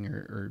fishing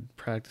or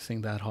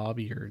practicing that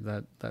hobby or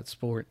that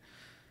sport,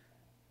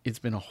 it's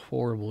been a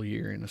horrible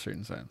year in a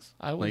certain sense.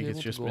 I was Like it's able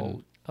to just go been,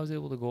 out. I was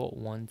able to go out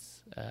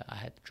once. I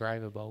had to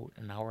drive about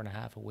an hour and a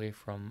half away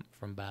from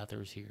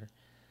Bathurst here,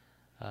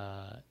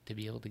 to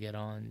be able to get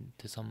on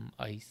to some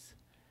ice,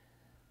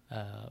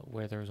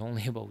 where there's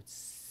only about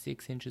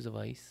 6 inches of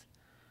ice,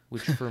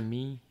 which for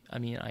me, I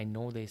mean, I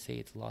know they say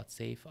it's a lot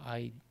safe.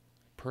 I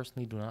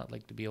personally do not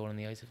like to be out on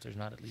the ice if there's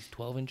not at least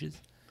 12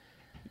 inches.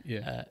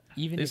 yeah.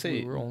 Even They if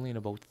we say, were only in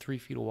about 3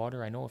 feet of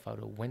water, I know if I would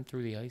have went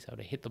through the ice, I would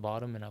have hit the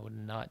bottom, and I would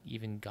not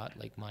even got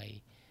like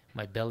my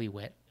belly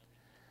wet.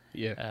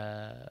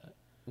 yeah.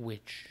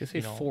 Which They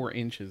say 4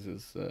 inches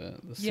is the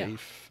Yeah.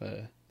 safe.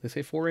 They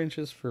say 4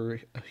 inches for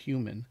a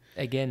human,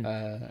 again,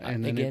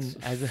 and then again it's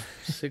as a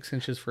 6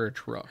 inches for a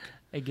truck.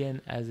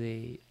 again as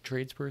a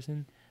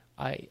tradesperson,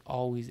 I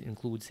always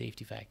include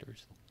safety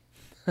factors.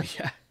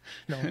 Yeah,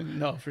 No,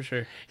 no, for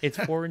sure. it's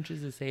 4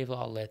 inches is safe.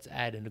 Oh, let's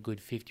add in a good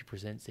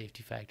 50%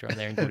 safety factor on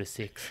there and go to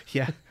 6.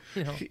 Yeah,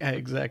 You know, yeah,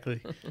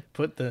 exactly.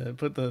 Put the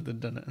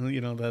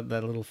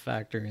that little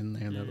factor in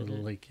there, that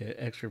little like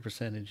extra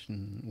percentage,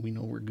 and we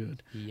know we're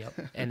good. yep.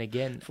 And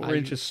again, 4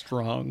 inches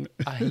strong.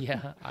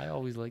 I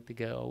always like to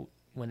go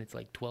when it's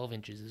like 12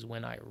 inches is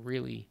when I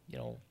really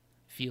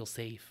feel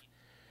safe.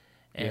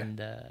 Yeah.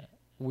 And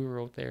we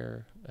were out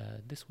there.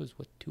 This was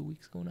what 2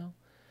 weeks ago now.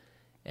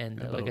 And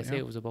like I About, say, yeah.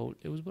 it was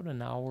about an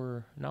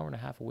hour and a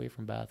half away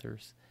from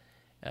Bathurst.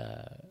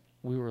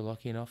 We were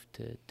lucky enough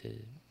to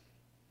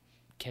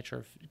catch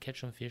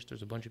some fish.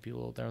 There's a bunch of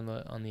people out there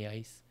on the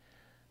ice.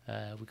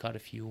 We caught a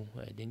few.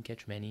 I didn't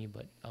catch many,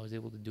 but I was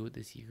able to do it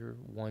this year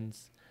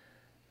once.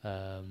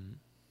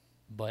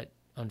 But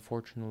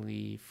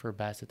unfortunately for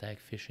bass attack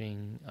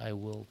fishing, I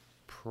will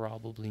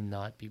probably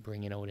not be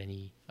bringing out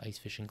any ice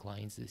fishing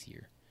clients this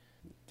year.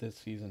 This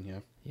season, yeah.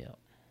 Yeah.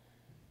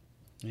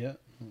 Yeah.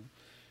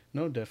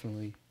 No,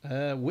 definitely.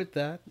 With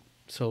that,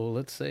 so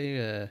let's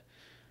say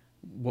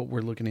what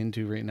we're looking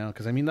into right now,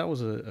 because I mean that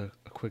was a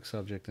quick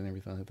subject and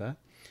everything like that.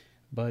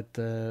 But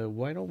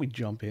why don't we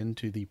jump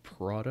into the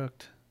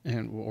product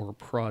and or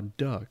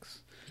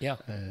products Yeah.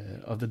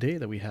 of the day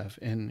that we have.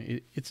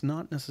 And it's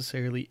not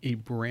necessarily a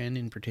brand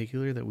in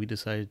particular that we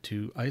decided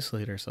to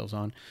isolate ourselves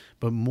on,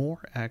 but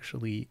more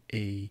actually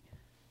a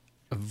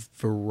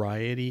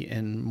variety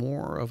and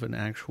more of an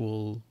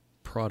actual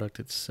product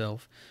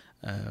itself.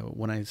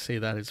 When I say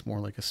that, it's more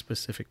like a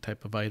specific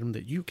type of item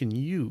that you can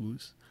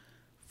use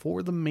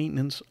for the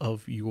maintenance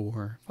of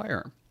your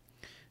firearm.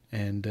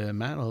 And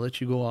Matt, I'll let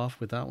you go off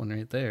with that one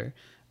right there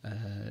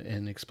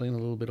and explain a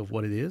little bit of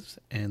what it is,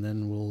 and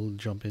then we'll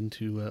jump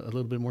into a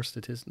little bit more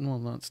statistics. Well,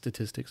 not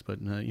statistics, but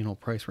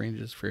price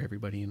ranges for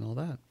everybody and all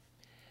that.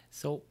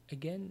 So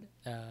again,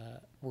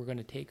 we're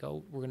going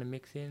to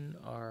mix in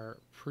our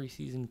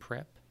preseason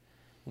prep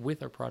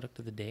with our product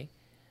of the day.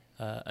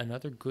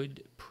 Another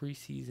good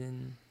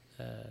preseason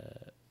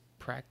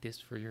practice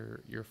for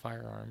your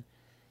firearm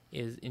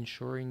is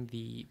ensuring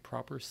the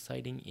proper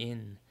sighting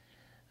in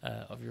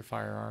of your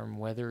firearm,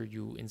 whether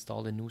you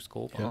installed a new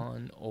scope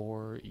on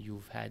or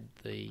you've had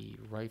the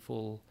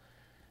rifle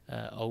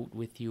out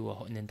with you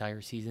an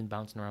entire season,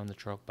 bouncing around the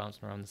truck,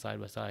 bouncing around the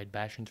side-by-side,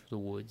 bashing through the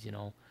woods,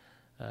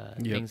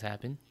 things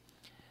happen.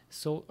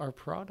 So our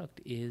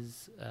product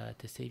is,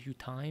 to save you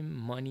time,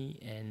 money,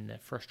 and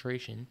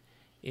frustration,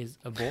 is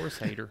a bore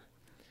sighter.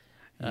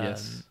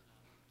 Yes.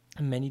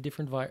 Many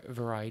different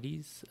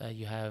varieties.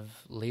 You have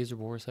laser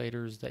bore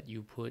sighters that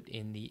you put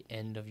in the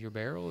end of your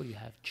barrel. You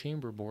have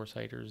chamber bore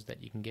sighters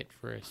that you can get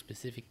for a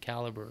specific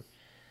caliber.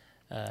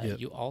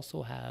 You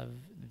also have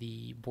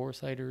the bore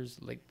sighters,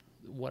 like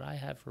what I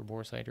have for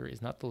bore sighter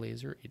is not the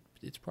laser.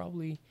 It's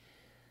probably,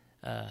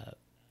 I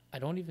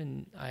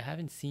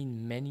haven't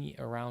seen many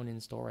around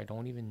in store. I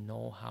don't even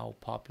know how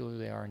popular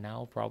they are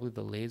now. Probably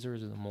the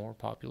lasers are the more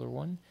popular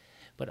one.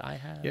 But I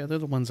have... Yeah, they're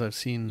the ones I've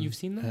seen. You've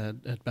seen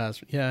them? At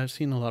Bass. Yeah, I've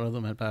seen a lot of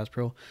them at Bass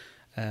Pro.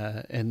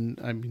 And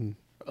I mean,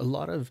 a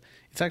lot of...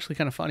 It's actually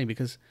kind of funny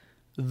because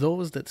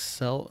those that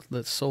sold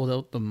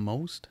out the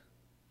most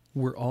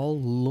were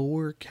all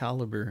lower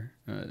caliber,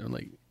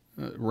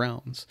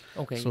 rounds.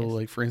 Okay. So,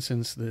 like, for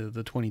instance,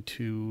 the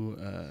 22...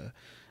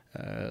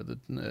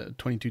 the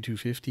 22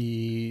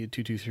 250,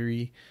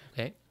 223.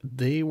 Okay.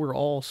 They were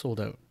all sold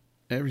out.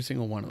 Every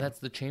single one of them. That's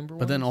the chamber one?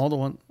 But then all the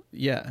one...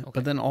 Yeah, Okay.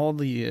 but then all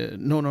the...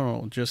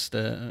 no, just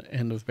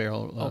end of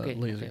barrel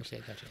lasers. Okay,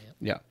 gotcha.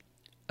 Yeah.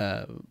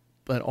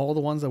 But all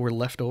the ones that were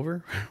left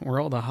over were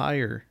all the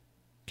higher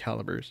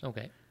calibers.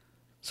 Okay.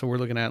 So we're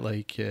looking at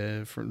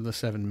from the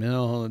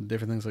 7mm and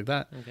different things like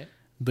that. Okay.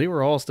 They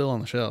were all still on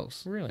the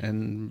shelves. Really?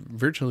 And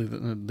virtually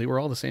they were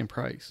all the same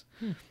price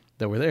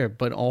that were there.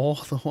 But all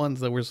the ones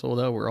that were sold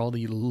out were all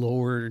the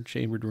lower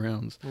chambered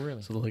rounds.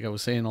 Really? So like I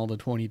was saying, all the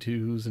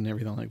 22s and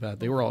everything like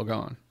that, they were all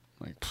gone.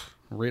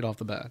 Right off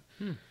the bat.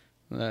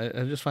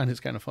 I just find it's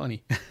kind of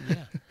funny.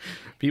 Yeah.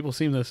 People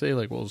seem to say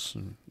well, it's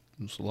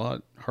a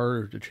lot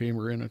harder to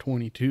chamber in a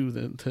 22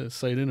 than to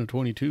sight in a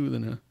 22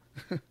 than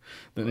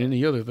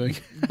any other thing.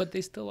 But they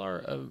still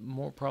are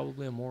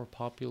probably a more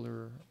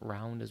popular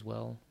round as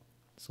well.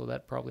 So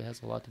that probably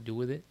has a lot to do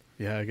with it.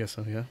 Yeah, I guess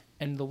so, yeah.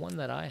 And the one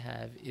that I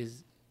have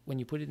is when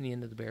you put it in the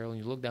end of the barrel and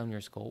you look down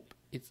your scope,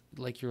 it's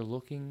like you're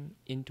looking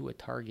into a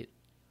target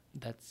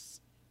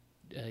that's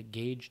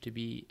gauged to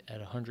be at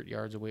 100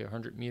 yards away,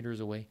 100 meters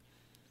away.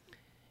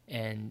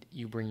 And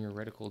you bring your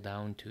reticle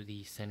down to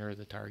the center of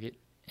the target,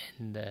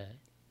 and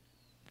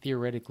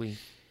theoretically,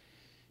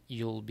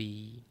 you'll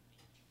be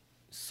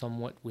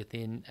somewhat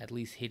within at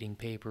least hitting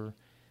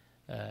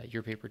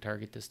your paper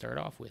target to start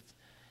off with.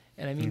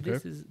 And I mean,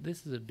 this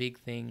is a big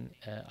thing.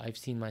 I've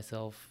seen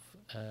myself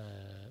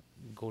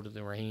go to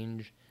the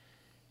range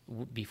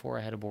before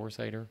I had a bore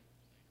sighter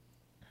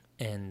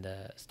and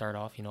start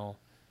off,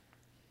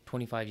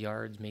 25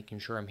 yards, making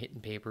sure I'm hitting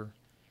paper,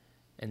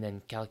 and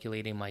then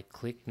calculating my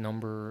click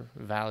number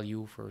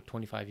value for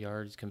 25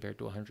 yards compared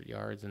to 100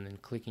 yards, and then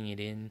clicking it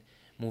in,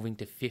 moving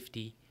to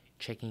 50,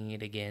 checking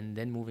it again,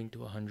 then moving to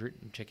 100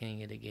 and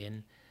checking it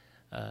again.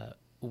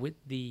 With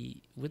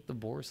the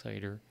bore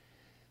sighter,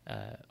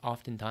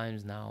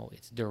 oftentimes now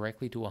it's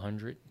directly to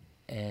 100,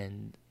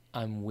 and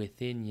I'm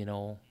within,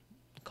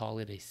 call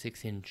it a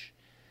 6-inch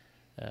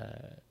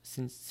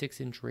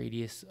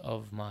radius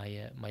of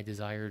my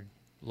desired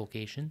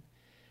location,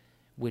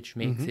 which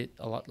makes it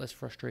a lot less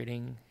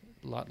frustrating,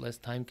 a lot less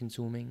time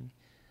consuming,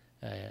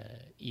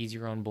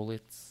 easier on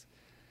bullets.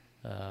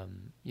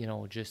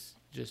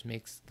 Just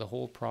makes the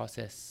whole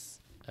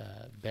process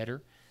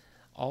better.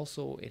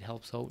 Also, it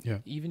helps out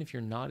even if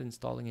you're not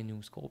installing a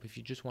new scope. If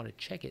you just want to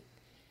check it,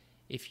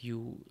 if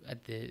you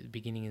at the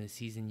beginning of the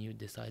season you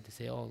decide to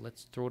say, oh,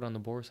 let's throw it on the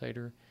bore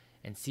sighter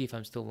and see if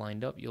I'm still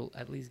lined up, you'll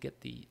at least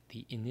get the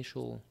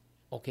initial,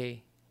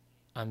 okay,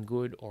 I'm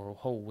good, or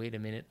oh, wait a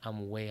minute,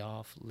 I'm way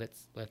off.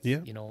 Let's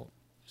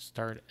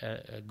start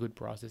a good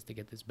process to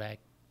get this back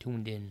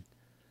tuned in.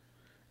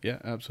 Yeah,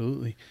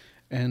 absolutely.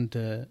 And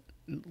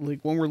when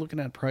we're looking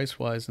at price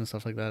wise and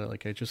stuff like that,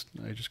 I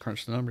just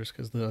crunched the numbers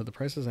because the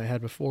prices I had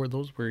before,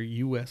 those were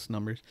US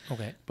numbers.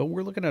 Okay. But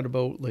we're looking at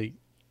about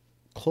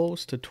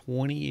close to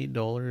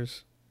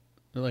 $28.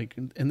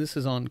 And this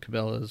is on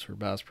Cabela's or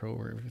Bass Pro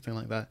or everything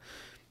like that.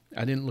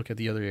 I didn't look at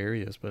the other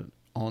areas, but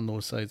on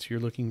those sites, you're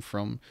looking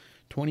from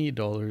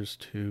 $28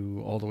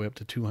 to all the way up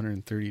to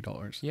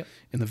 $230. Yep.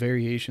 And the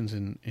variations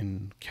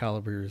in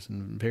calibers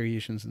and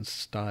variations in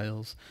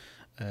styles,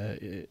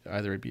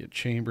 either it be a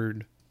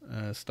chambered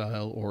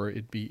style or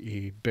it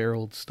be a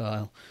barreled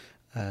style.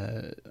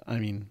 I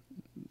mean,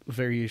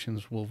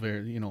 variations will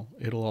vary.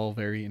 It'll all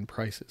vary in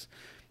prices,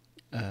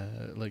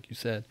 like you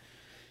said.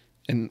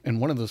 And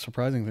one of the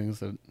surprising things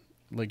that,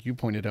 like you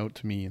pointed out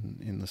to me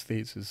in the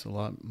States, is a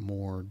lot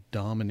more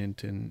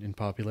dominant in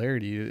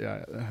popularity.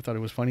 I thought it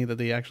was funny that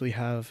they actually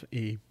have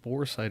a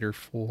bore sighter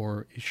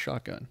for a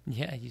shotgun.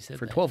 Yeah, you said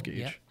for that. 12 gauge.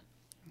 Yeah.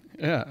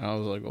 Yeah, I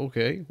was like,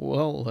 okay,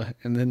 well,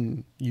 and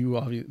then you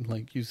obviously,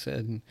 like you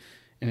said,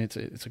 and it's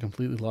a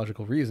completely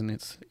logical reason.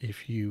 It's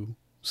if you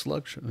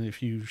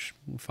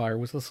fire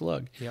with a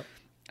slug. Yep.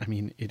 I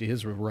mean, it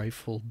is a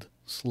rifled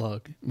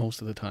slug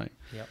most of the time.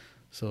 Yep.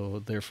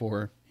 So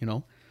therefore,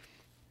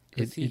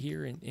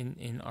 Here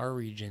in our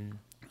region,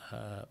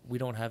 we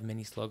don't have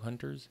many slug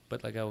hunters,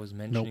 but like I was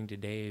mentioning to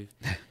Dave,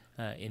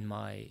 in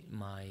my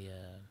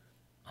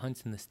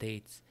hunts in the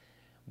States,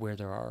 where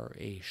there are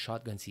a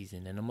shotgun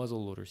season and a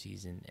muzzleloader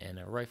season and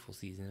a rifle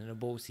season and a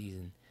bow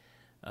season,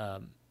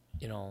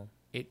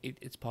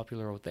 it's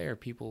popular out there.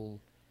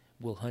 People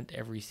will hunt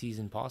every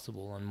season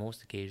possible on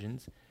most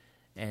occasions,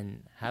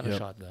 and have a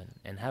shotgun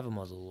and have a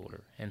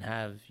muzzleloader and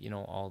have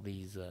all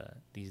these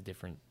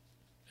different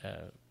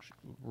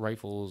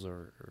rifles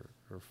or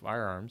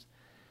firearms,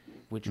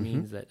 which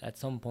means that at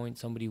some point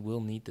somebody will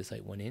need to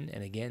sight one in.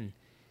 And again,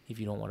 if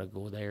you don't want to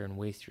go there and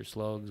waste your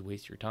slugs,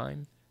 waste your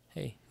time,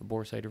 hey, a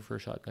bore sighter for a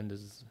shotgun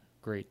does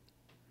great.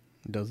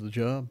 Does the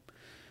job.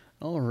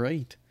 All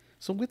right.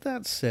 So with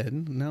that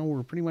said, now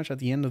we're pretty much at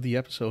the end of the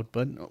episode,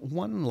 but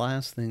one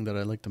last thing that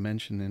I'd like to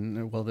mention, and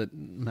that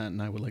Matt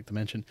and I would like to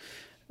mention,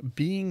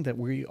 being that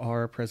we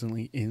are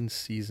presently in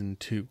season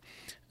 2,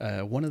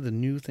 one of the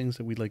new things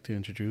that we'd like to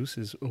introduce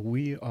is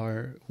we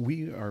are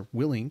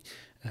willing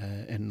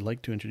and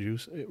like to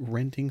introduce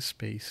renting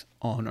space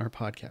on our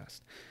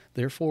podcast.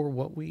 Therefore,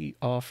 what we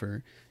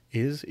offer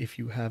is, if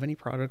you have any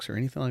products or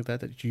anything like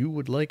that you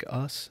would like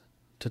us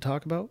to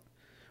talk about,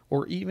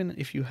 or even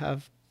if you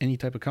have any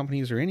type of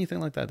companies or anything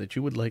like that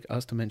you would like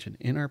us to mention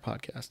in our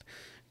podcast,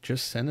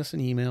 just send us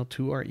an email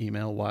to our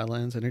email,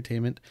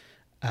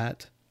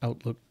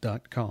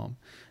 wildlandsentertainment@outlook.com,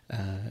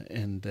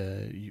 and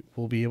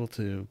we'll be able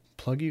to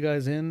plug you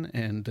guys in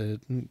and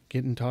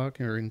get in touch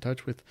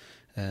with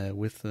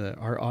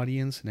our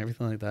audience and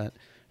everything like that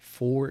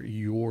for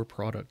your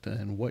product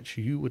and what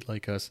you would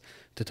like us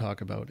to talk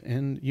about.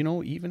 And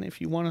even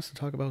if you want us to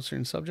talk about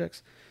certain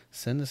subjects,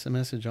 send us a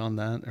message on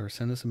that, or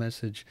send us a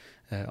message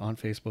on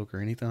Facebook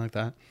or anything like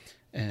that,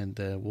 and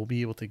we'll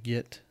be able to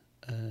get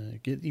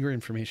your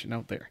information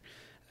out there.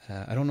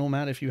 I don't know,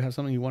 Matt, if you have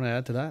something you want to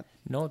add to that.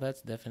 No,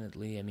 that's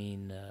definitely,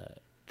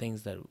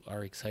 things that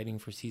are exciting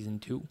for season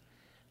 2.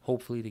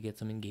 Hopefully to get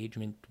some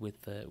engagement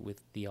with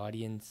the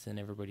audience and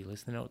everybody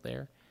listening out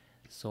there.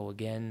 So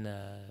again,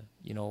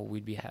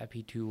 we'd be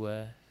happy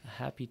to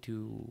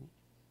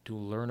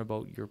learn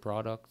about your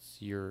products,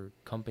 your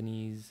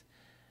companies,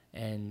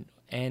 and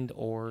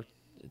or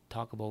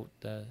talk about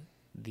the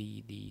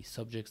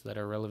subjects that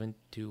are relevant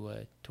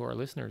to our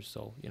listeners.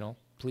 So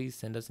please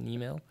send us an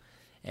email,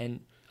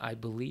 and I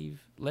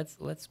believe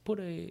let's put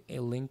a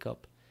link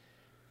up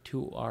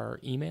to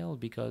our email,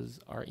 because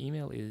our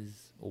email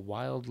is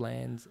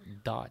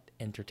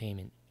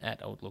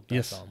wildlands.entertainment@outlook.com.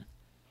 Yes.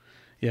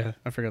 Yeah,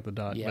 I forgot the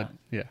dot. Yeah. But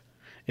yeah,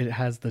 it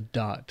has the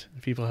dot.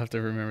 People have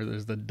to remember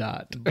there's the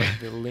dot. But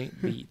the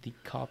link, the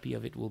copy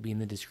of it will be in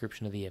the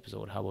description of the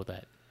episode. How about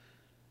that?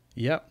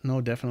 Yeah, no,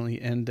 definitely.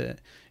 And,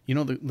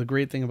 the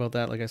great thing about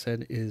that, like I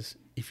said, is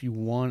if you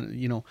want,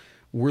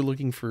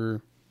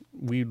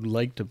 we'd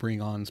like to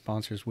bring on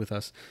sponsors with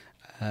us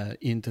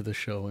into the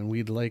show, and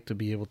we'd like to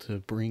be able to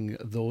bring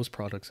those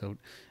products out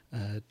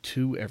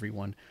to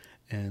everyone.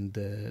 And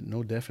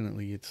no,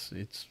 definitely,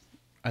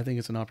 I think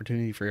it's an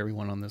opportunity for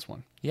everyone on this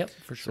one. Yep,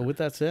 for sure. So with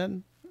that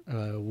said,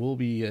 we'll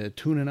be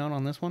tuning out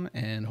on this one,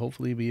 and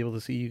hopefully be able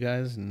to see you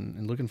guys,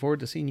 and looking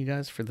forward to seeing you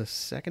guys for the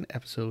second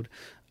episode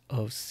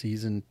of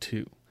season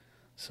 2.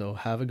 So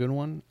have a good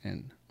one,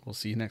 and we'll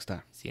see you next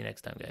time. See you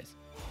next time, guys.